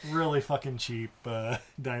really fucking cheap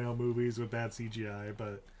dino movies with bad CGI.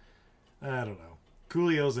 But I don't know.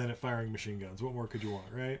 Coolio's in it firing machine guns. What more could you want,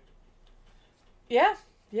 right? Yeah.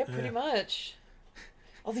 Yeah, pretty much.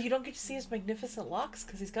 Although you don't get to see his magnificent locks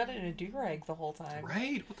because he's got it in a do-rag the whole time.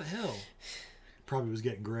 Right? What the hell? Probably was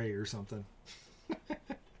getting gray or something.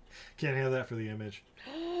 Can't have that for the image.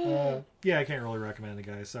 Yeah, I can't really recommend it,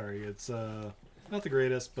 guys. Sorry. It's not the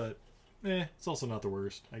greatest, but it's also not the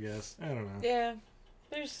worst, I guess. I don't know. Yeah.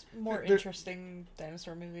 There's more interesting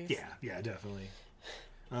dinosaur movies. Yeah, definitely.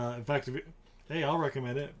 In fact, hey, I'll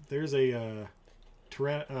recommend it. There's a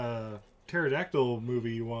pterodactyl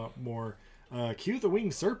movie you want more. Cue the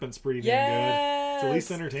Winged Serpent's pretty damn good. It's at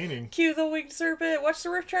least entertaining. Cue the Winged Serpent. Watch the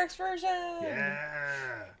Riff Tracks version.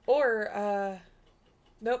 Yeah. Or,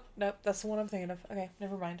 nope, that's the one I'm thinking of. Okay,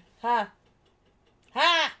 never mind. Ha!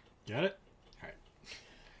 Got it?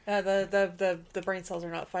 The brain cells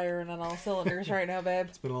are not firing on all cylinders right now, babe.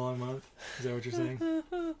 It's been a long month. Is that what you're saying?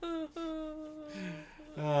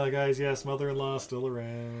 Guys, yes, mother-in-law still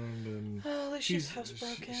around, and she's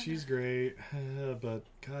housebroken. She's great, but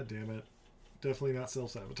god damn it, definitely not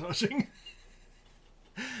self-sabotaging.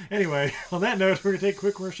 Anyway, on that note, we're gonna take a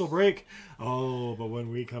quick commercial break. Oh, but when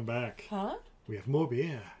we come back, we have more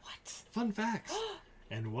beer, fun facts,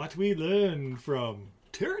 and what we learned from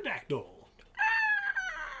Pterodactyl.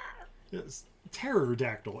 It's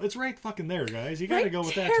Pterodactyl. It's right fucking there, guys. You gotta go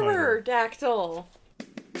with that title. Pterodactyl.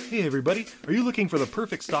 Hey everybody, are you looking for the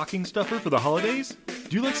perfect stocking stuffer for the holidays?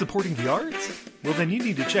 Do you like supporting the arts? Well then you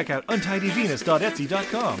need to check out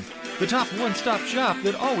untidyvenus.etsy.com, the top one-stop shop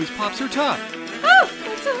that always pops her top. Oh,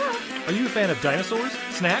 that's a lot. Are you a fan of dinosaurs,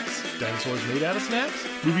 snacks, dinosaurs made out of snacks,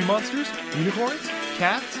 movie monsters, unicorns,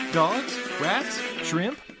 cats, dogs, rats,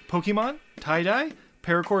 shrimp, Pokemon, tie-dye,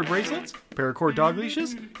 paracord bracelets, paracord dog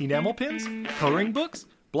leashes, enamel pins, coloring books,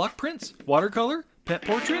 block prints, watercolor, pet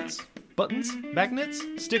portraits, buttons, magnets,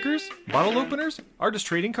 stickers, bottle openers, artist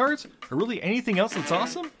trading cards, or really anything else that's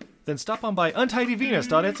awesome? Then stop on by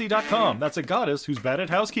untidyvenus.etsy.com. That's a goddess who's bad at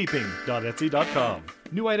housekeeping.etsy.com.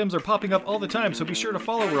 New items are popping up all the time, so be sure to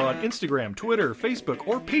follow her on Instagram, Twitter, Facebook,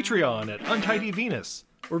 or Patreon at untidyvenus.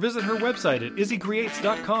 Or visit her website at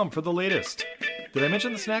izzycreates.com for the latest. Did I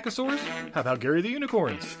mention the Snackosaurs? How about Gary the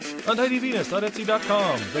Unicorns?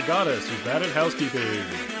 Untidyvenus.etsy.com. The goddess who's bad at housekeeping.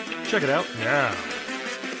 Check it out now.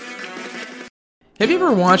 Have you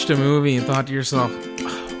ever watched a movie and thought to yourself,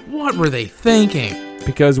 what were they thinking?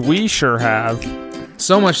 Because we sure have.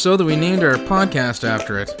 So much so that we named our podcast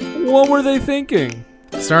after it. What were they thinking?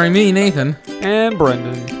 Starring me, Nathan. And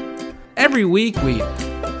Brendan. Every week we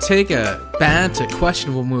take a bad to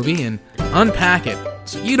questionable movie and unpack it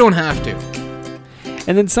so you don't have to.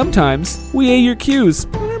 And then sometimes we A your cues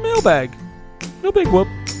in our mailbag. No big whoop.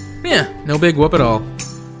 Yeah, no big whoop at all.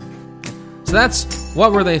 So that's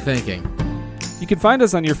What Were They Thinking? You can find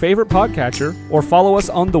us on your favorite podcatcher or follow us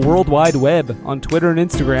on the World Wide Web on Twitter and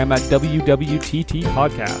Instagram at WWTT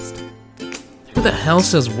Podcast. Who the hell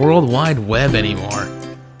says World Wide Web anymore?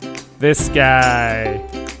 This guy.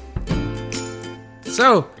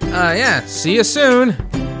 So, see you soon.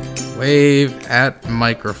 Wave at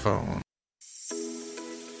microphone.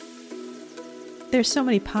 There's so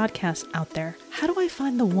many podcasts out there. How do I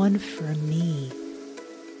find the one for me?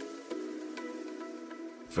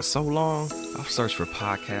 For so long, I've searched for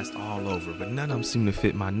podcasts all over, but none of them seem to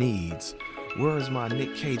fit my needs. Where is my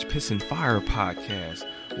Nick Cage Pissing Fire podcast?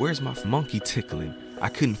 Where's my monkey tickling? I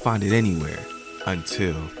couldn't find it anywhere.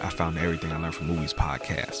 Until I found Everything I Learned from Movies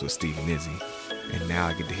podcast with Steve and Izzy. And now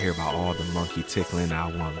I get to hear about all the monkey tickling I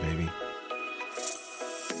want, baby.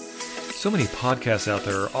 So many podcasts out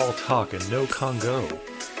there are all talk and no Congo.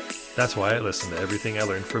 That's why I listen to Everything I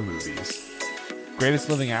Learned from Movies. Greatest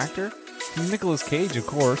living actor? Nicolas Cage, of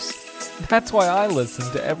course. That's why I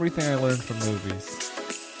listen to Everything I Learned from Movies.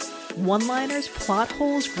 One-liners, plot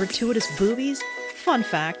holes, gratuitous boobies? Fun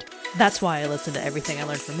fact, that's why I listen to Everything I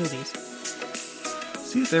Learned from Movies.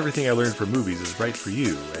 See if Everything I Learned from Movies is right for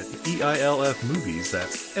you at EILF Movies.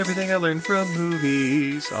 That's Everything I Learned from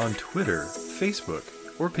Movies on Twitter, Facebook,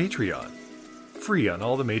 or Patreon. Free on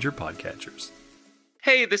all the major podcatchers.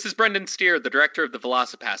 Hey, this is Brendan Steer, the director of The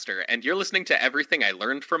Velocipaster, and you're listening to Everything I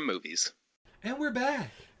Learned from Movies. And we're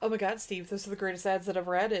back. Oh my god, Steve, those are the greatest ads that I've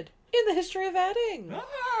ever added in the history of adding.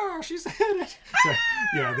 Oh, she said it. Sorry.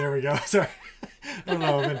 Yeah, there we go. Sorry. I don't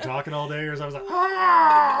know, I've been talking all day, or so I was like,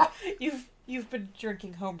 ah! You've been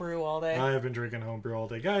drinking homebrew all day. I have been drinking homebrew all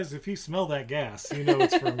day. Guys, if you smell that gas, you know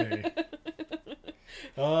it's from me.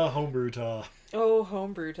 Homebrew ta. Oh,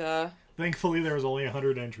 homebrew ta. Thankfully, there was only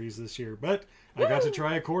 100 entries this year, but I got to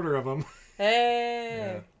try a quarter of them.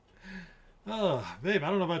 Hey! Yeah. Oh, babe, I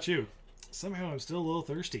don't know about you. Somehow I'm still a little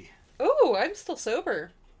thirsty. Oh, I'm still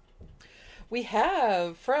sober. We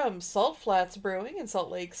have from Salt Flats Brewing in Salt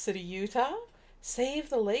Lake City, Utah, Save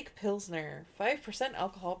the Lake Pilsner, 5%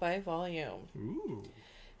 alcohol by volume. Ooh.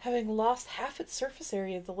 Having lost half its surface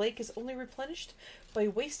area, the lake is only replenished by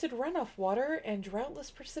wasted runoff water and droughtless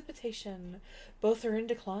precipitation. Both are in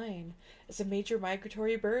decline. As a major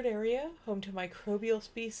migratory bird area, home to microbial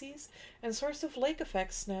species, and source of lake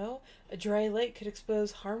effect snow, a dry lake could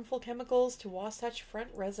expose harmful chemicals to Wasatch Front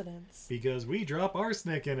residents. Because we drop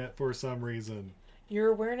arsenic in it for some reason. Your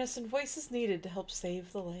awareness and voice is needed to help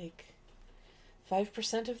save the lake.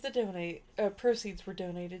 5% of the proceeds were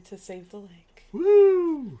donated to Save the Lake.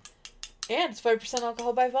 Woo! And it's 5%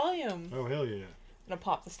 alcohol by volume. Oh, hell yeah. I'm gonna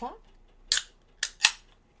pop this top.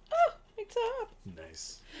 Oh, my top.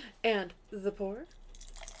 Nice. And the pour.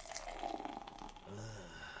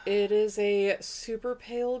 It is a super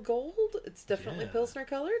pale gold. It's definitely Pilsner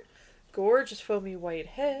colored. Gorgeous foamy white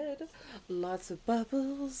head. Lots of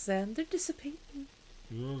bubbles, and they're dissipating.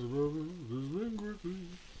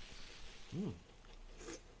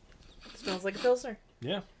 Smells like a Pilsner.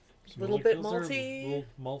 Yeah. A little like bit Pilsner, malty. A little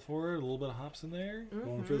malt forward, a little bit of hops in there.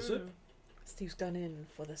 Going for the sip. Steve's gone in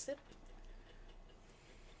for the sip.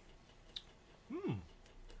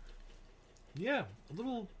 Yeah, a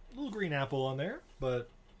little green apple on there, but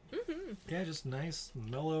yeah, just nice,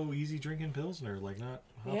 mellow, easy drinking Pilsner. Like, not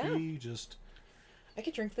hoppy, just... I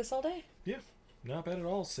could drink this all day. Yeah, not bad at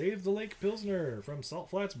all. Save the Lake Pilsner from Salt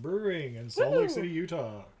Flats Brewing in Salt Lake City,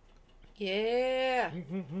 Utah. Yeah.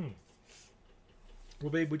 Well,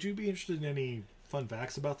 babe, would you be interested in any fun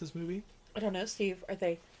facts about this movie? I don't know, Steve. Are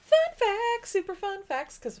they fun facts? Super fun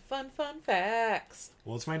facts? Because of fun facts.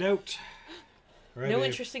 Well, let's find out. All right, no babe.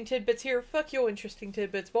 interesting tidbits here. Fuck your interesting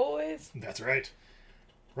tidbits, boys. That's right.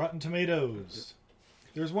 Rotten Tomatoes.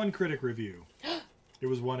 There's one critic review. It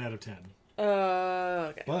was 1 out of 10.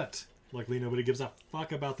 Okay. But luckily nobody gives a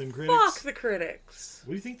fuck about them critics. Fuck the critics.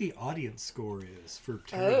 What do you think the audience score is for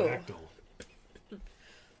Pteradactyl?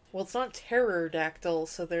 Well, it's not Pteradactyl,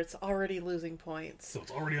 so it's already losing points. So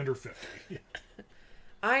it's already under 50.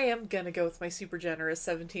 I am gonna go with my super generous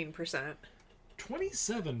 17%.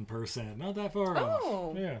 27%, not that far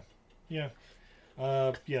Oh. off. Yeah.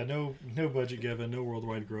 No budget given, no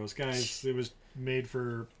worldwide gross. Guys, it was made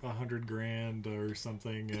for $100,000 or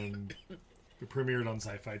something, and it premiered on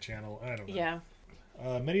Sci-Fi Channel. I don't know. Yeah.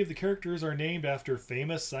 Many of the characters are named after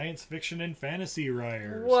famous science fiction and fantasy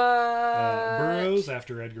writers. What? Burroughs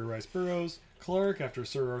after Edgar Rice Burroughs. Clark after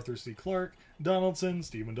Sir Arthur C. Clarke. Donaldson,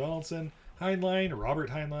 Stephen Donaldson. Heinlein, Robert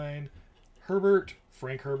Heinlein. Herbert,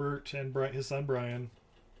 Frank Herbert, and his son Brian.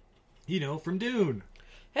 You know, from Dune.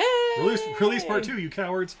 Hey! Release part 2, you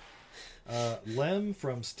cowards. Lem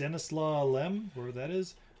from Stanislaw Lem, whoever that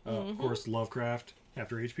is. Of course, Lovecraft,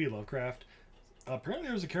 after H.P. Lovecraft. Apparently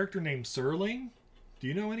there was a character named Serling. Do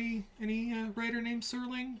you know any writer named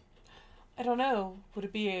Serling? I don't know. Would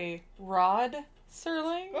it be a Rod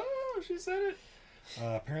Serling? Oh, she said it.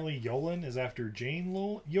 Apparently Yolen is after Jane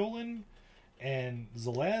Yolen, and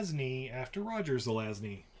Zelazny after Roger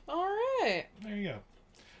Zelazny. All right. There you go.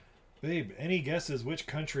 Babe, any guesses which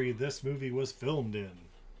country this movie was filmed in?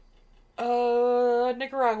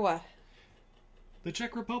 Nicaragua. The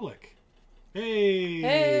Czech Republic. Hey!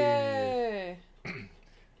 Hey!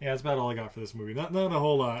 Yeah, that's about all I got for this movie. Not a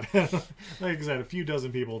whole lot. Like I said, a few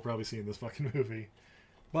dozen people have probably seen this fucking movie.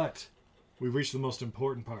 But we've reached the most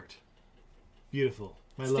important part. Beautiful.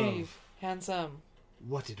 My Steve, love. handsome.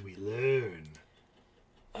 What did we learn?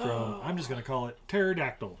 From, I'm just going to call it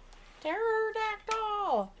Pteradactyl.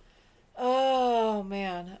 Pterodactyl! Oh,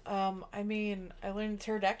 man. I mean, I learned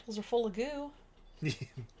pterodactyls are full of goo.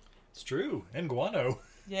 It's true. And guano.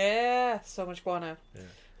 Yeah, so much guano. Yeah.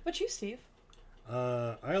 What you, Steve?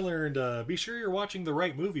 I learned, be sure you're watching the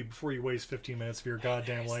right movie before you waste 15 minutes of your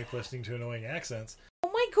goddamn life listening to annoying accents.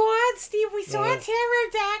 Oh my god, Steve, we saw a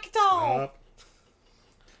pterodactyl!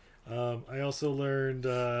 I also learned,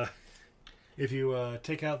 if you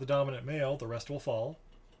take out the dominant male, the rest will fall.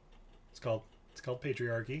 It's called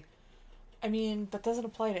patriarchy. I mean, that doesn't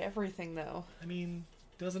apply to everything, though. I mean,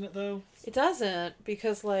 doesn't it, though? It doesn't,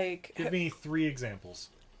 because, like... Give me 3 examples.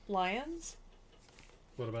 Lions?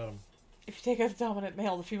 What about them? If you take out the dominant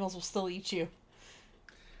male, the females will still eat you.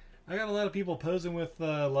 I got a lot of people posing with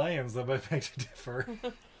lions that might beg to differ.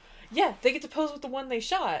 Yeah, they get to pose with the one they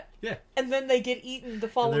shot. Yeah. And then they get eaten the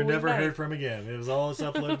following night. And they're never heard from again. It was all just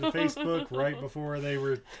uploaded to Facebook right before they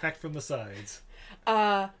were hacked from the sides.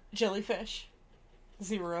 Jellyfish.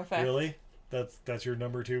 0 effect. Really? That's your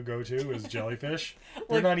number 2 go-to is jellyfish?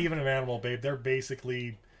 They're not even an animal, babe. They're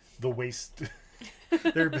basically the waste...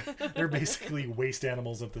 they're basically waste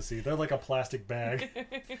animals of the sea. They're like a plastic bag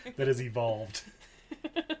that has evolved.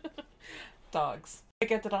 Dogs. They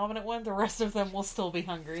get the dominant one, the rest of them will still be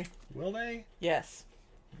hungry. Will they? Yes.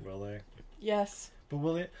 Will they? Yes. But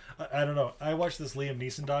will they? I don't know. I watched this Liam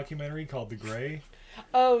Neeson documentary called The Grey.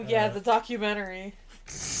 Oh, yeah, the documentary.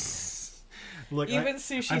 Look, even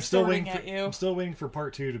Sushi's starting at you. I'm still waiting for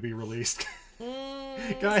part 2 to be released.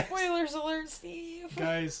 Guys, spoilers alert, Steve.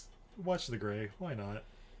 Guys, watch The Grey. Why not?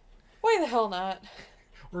 Why the hell not?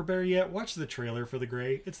 Or better yet, watch the trailer for The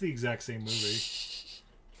Grey. It's the exact same movie.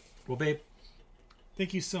 Well, babe,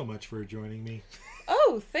 thank you so much for joining me.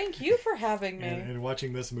 Oh, thank you for having me. and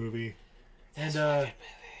watching this movie. This movie.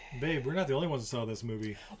 Babe, we're not the only ones that saw this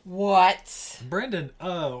movie. What? Brendan,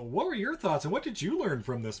 what were your thoughts and what did you learn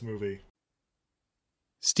from this movie?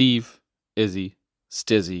 Steve, Izzy,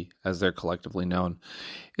 Stizzy, as they're collectively known.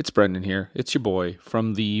 It's Brendan here. It's your boy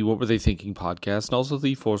from the What Were They Thinking podcast and also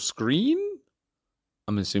the For Screen?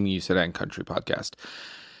 I'm assuming you said and Country podcast.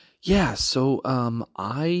 Yeah, so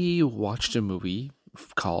I watched a movie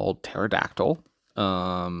called Pteradactyl.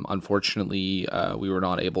 Unfortunately, we were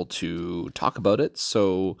not able to talk about it,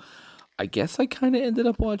 so I guess I kind of ended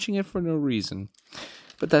up watching it for no reason.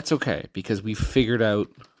 But that's okay, because we figured out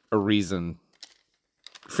a reason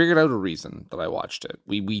that I watched it.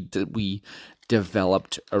 We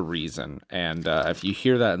developed a reason, and if you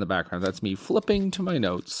hear that in the background, that's me flipping to my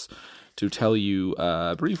notes to tell you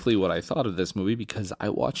briefly what I thought of this movie, because I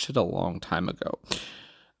watched it a long time ago.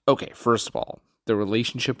 Okay, first of all, the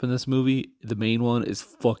relationship in this movie, the main one is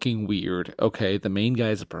fucking weird. Okay, the main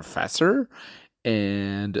guy is a professor,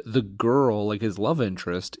 and the girl, like his love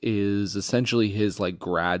interest, is essentially his like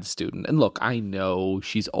grad student. And look, I know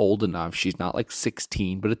she's old enough. She's not like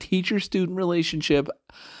 16, but a teacher-student relationship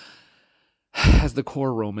as the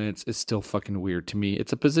core romance is still fucking weird to me.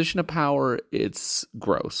 It's a position of power. It's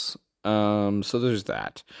gross. So there's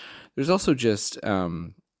that. There's also just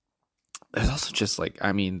like,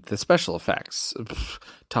 I mean, the special effects,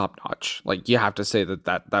 top notch. Like, you have to say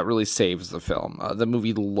that really saves the film. The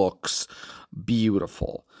movie looks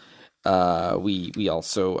beautiful. We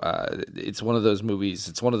also, it's one of those movies.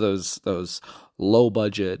 It's one of those low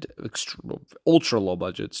budget, ultra low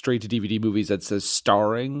budget, straight to DVD movies that says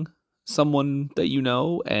starring someone that you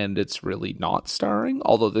know, and it's really not starring.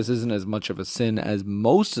 Although this isn't as much of a sin as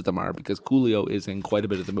most of them are, because Coolio is in quite a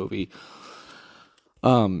bit of the movie.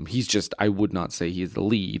 He's just, I would not say he's the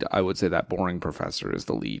lead. I would say that boring professor is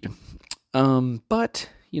the lead. But,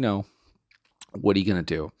 you know, what are you going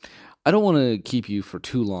to do? I don't want to keep you for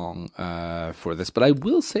too long for this, but I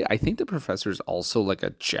will say I think the professor is also like a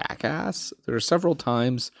jackass. There are several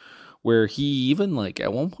times where he even, like,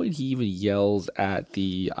 at one point he even yells at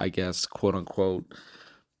the, I guess, quote unquote,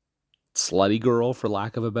 slutty girl, for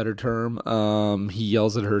lack of a better term. He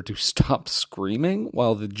yells at her to stop screaming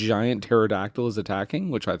while the giant pterodactyl is attacking,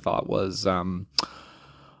 which I thought was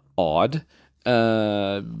odd,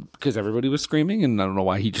 because everybody was screaming, and I don't know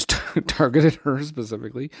why he just targeted her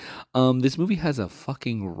specifically. This movie has a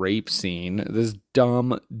fucking rape scene. This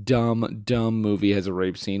dumb movie has a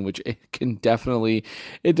rape scene, which it definitely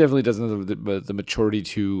doesn't have the maturity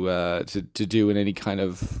to do in any kind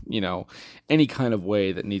of, any kind of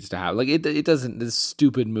way that needs to happen. Like, it doesn't. This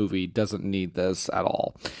stupid movie doesn't need this at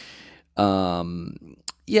all.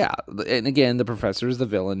 Yeah, and again, the professor is the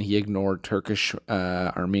villain. He ignored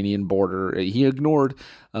Turkish-Armenian border. He ignored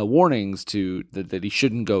warnings that he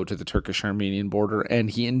shouldn't go to the Turkish-Armenian border, and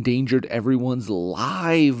he endangered everyone's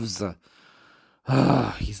lives.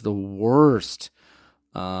 He's the worst.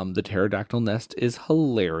 The pterodactyl nest is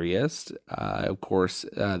hilarious. Of course,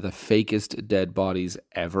 the fakest dead bodies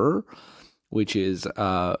ever, which is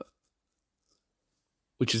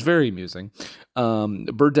very amusing.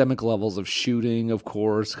 Birdemic levels of shooting, of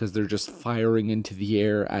course, because they're just firing into the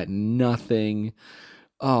air at nothing.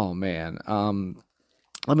 Oh, man.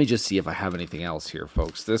 Let me just see if I have anything else here,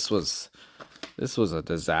 folks. This was a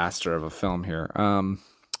disaster of a film here.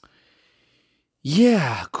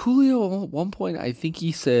 Yeah, Coolio, at one point, I think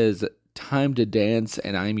he says, "Time to dance,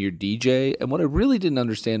 and I'm your DJ." And what I really didn't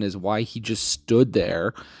understand is why he just stood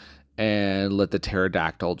there and let the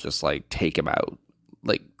pterodactyl just, like, take him out.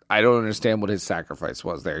 Like, I don't understand what his sacrifice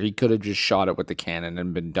was there. He could have just shot it with the cannon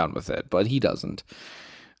and been done with it, but he doesn't.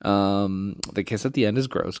 The kiss at the end is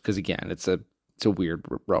gross because, again, it's a weird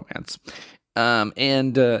romance.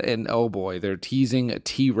 And oh boy, they're teasing a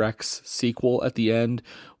T-Rex sequel at the end.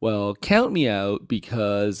 Well, count me out,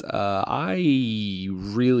 because I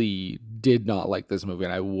really did not like this movie,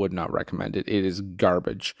 and I would not recommend it. It is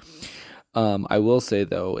garbage. I will say,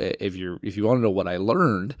 though, if you want to know what I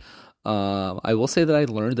learned, I will say that I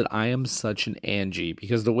learned that I am such an Angie,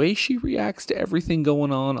 because the way she reacts to everything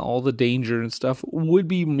going on, all the danger and stuff, would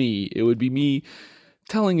be me. It would be me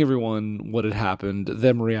telling everyone what had happened,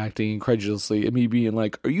 them reacting incredulously, and me being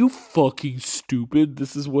like, "Are you fucking stupid?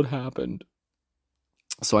 This is what happened."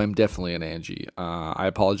 So I'm definitely an Angie. I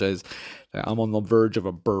apologize. I'm on the verge of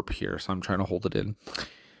a burp here, so I'm trying to hold it in.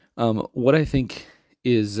 What I think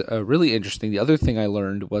is really interesting, the other thing I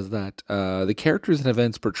learned was that the characters and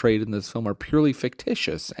events portrayed in this film are purely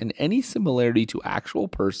fictitious, and any similarity to actual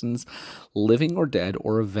persons, living or dead,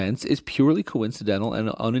 or events is purely coincidental and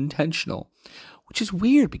unintentional, which is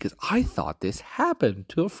weird because I thought this happened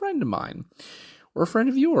to a friend of mine, or a friend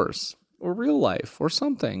of yours, or real life, or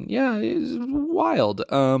something. Yeah, it's wild.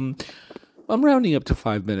 I'm rounding up to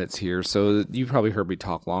 5 minutes here, so you probably heard me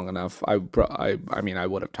talk long enough. I mean, I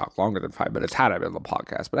would have talked longer than 5 minutes had I been on the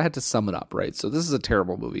podcast, but I had to sum it up, right? So this is a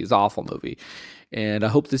terrible movie. It's an awful movie. And I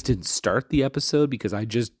hope this didn't start the episode, because I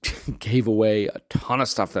just gave away a ton of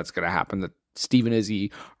stuff that's going to happen that Steve and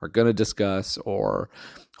Izzy are going to discuss, or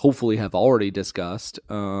hopefully have already discussed.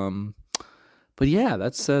 But yeah,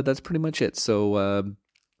 that's pretty much it. So,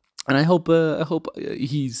 and I hope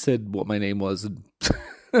he said what my name was.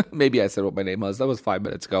 Maybe I said what my name was. That was 5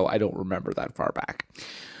 minutes ago. I don't remember that far back.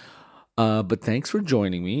 But thanks for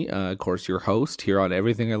joining me. Of course, your host here on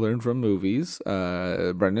Everything I Learned from Movies,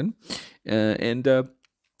 Brendan. And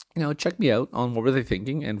check me out on What Were They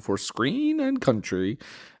Thinking? And for Screen and Country,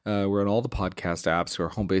 we're on all the podcast apps. Our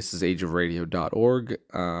home base is ageofradio.org. You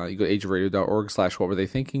go to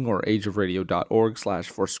ageofradio.org/whatweretheythinking or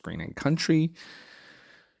ageofradio.org/forscreenandcountry.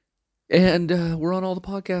 And we're on all the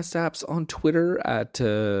podcast apps, on Twitter at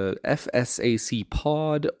FSAC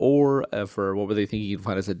Pod, or for What Were They Thinking, you can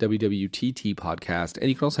find us at WWTT Podcast. And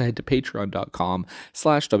you can also head to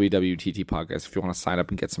patreon.com/WWTT Podcast if you want to sign up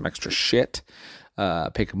and get some extra shit.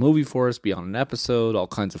 Pick a movie for us, be on an episode, all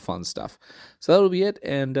kinds of fun stuff. So that'll be it,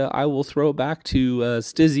 and I will throw it back to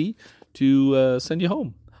Stizzy to send you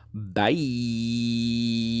home. Bye.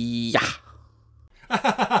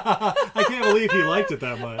 I can't believe he liked it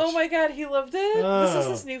that much. Oh my god, he loved it? This is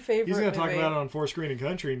his new favorite He's going to talk movie. about it on For Screen and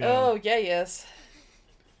Country now. Oh, yeah, yes.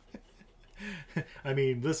 I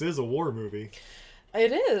mean, this is a war movie.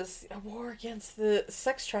 It is. A war against the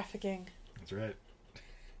sex trafficking. That's right.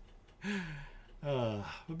 But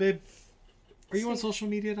babe, are you on social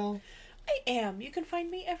media at all? I am. You can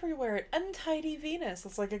find me everywhere at Untidy Venus.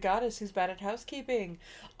 It's like a goddess who's bad at housekeeping.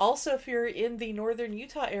 Also, if you're in the northern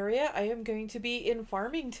Utah area, I am going to be in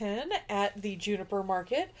Farmington at the Juniper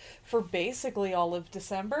Market for basically all of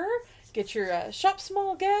December. Get your shop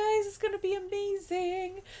small, guys. It's going to be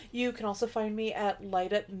amazing. You can also find me at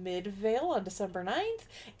Light Up Midvale on December 9th.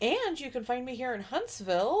 And you can find me here in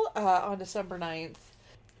Huntsville on December 9th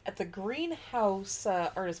at the Greenhouse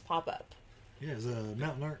Artist Pop-Up. Yeah, it's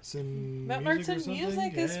Mountain Arts and Mountain Music Arts and or something?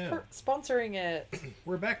 Music is Yeah. sponsoring it.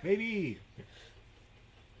 We're back, baby!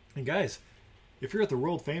 And guys, if you're at the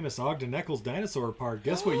world-famous Ogden Eccles Dinosaur Park,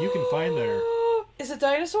 guess what you can find there? Is it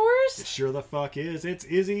dinosaurs? It sure the fuck is. It's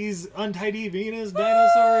Izzy's Untidy Venus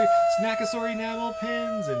Dinosaur Snackasaur enamel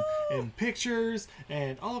pins and pictures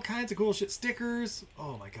and all kinds of cool shit. Stickers.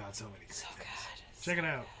 Oh my god, so many. So good. Check it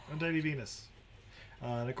out. Untidy Venus.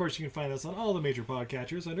 And of course, you can find us on all the major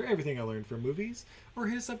podcatchers under Everything I Learned from Movies, or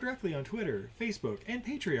hit us up directly on Twitter, Facebook, and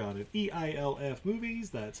Patreon at EILF Movies.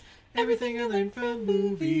 That's Everything I Learned from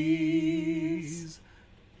Movies.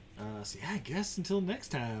 So yeah, I guess until next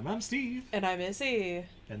time, I'm Steve. And I'm Izzy.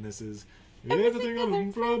 And this is Everything I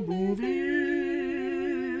Learned from Movies.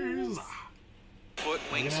 Foot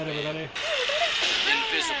Good night, wingspan. everybody.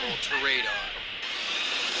 Invisible to radar.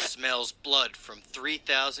 Smells blood from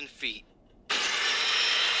 3,000 feet.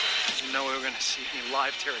 You know we were going to see any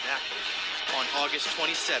live pterodactyls. On August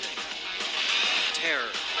 27th, terror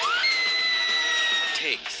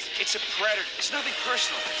takes It's a predator. It's nothing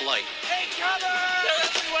personal. flight. Hey, cover! They're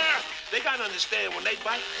everywhere! They gotta understand when they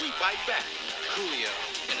bite, we bite back. Coolio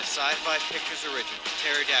in a Sci-Fi Pictures original,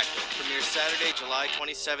 Pteradactyl, premieres Saturday, July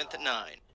 27th at 9.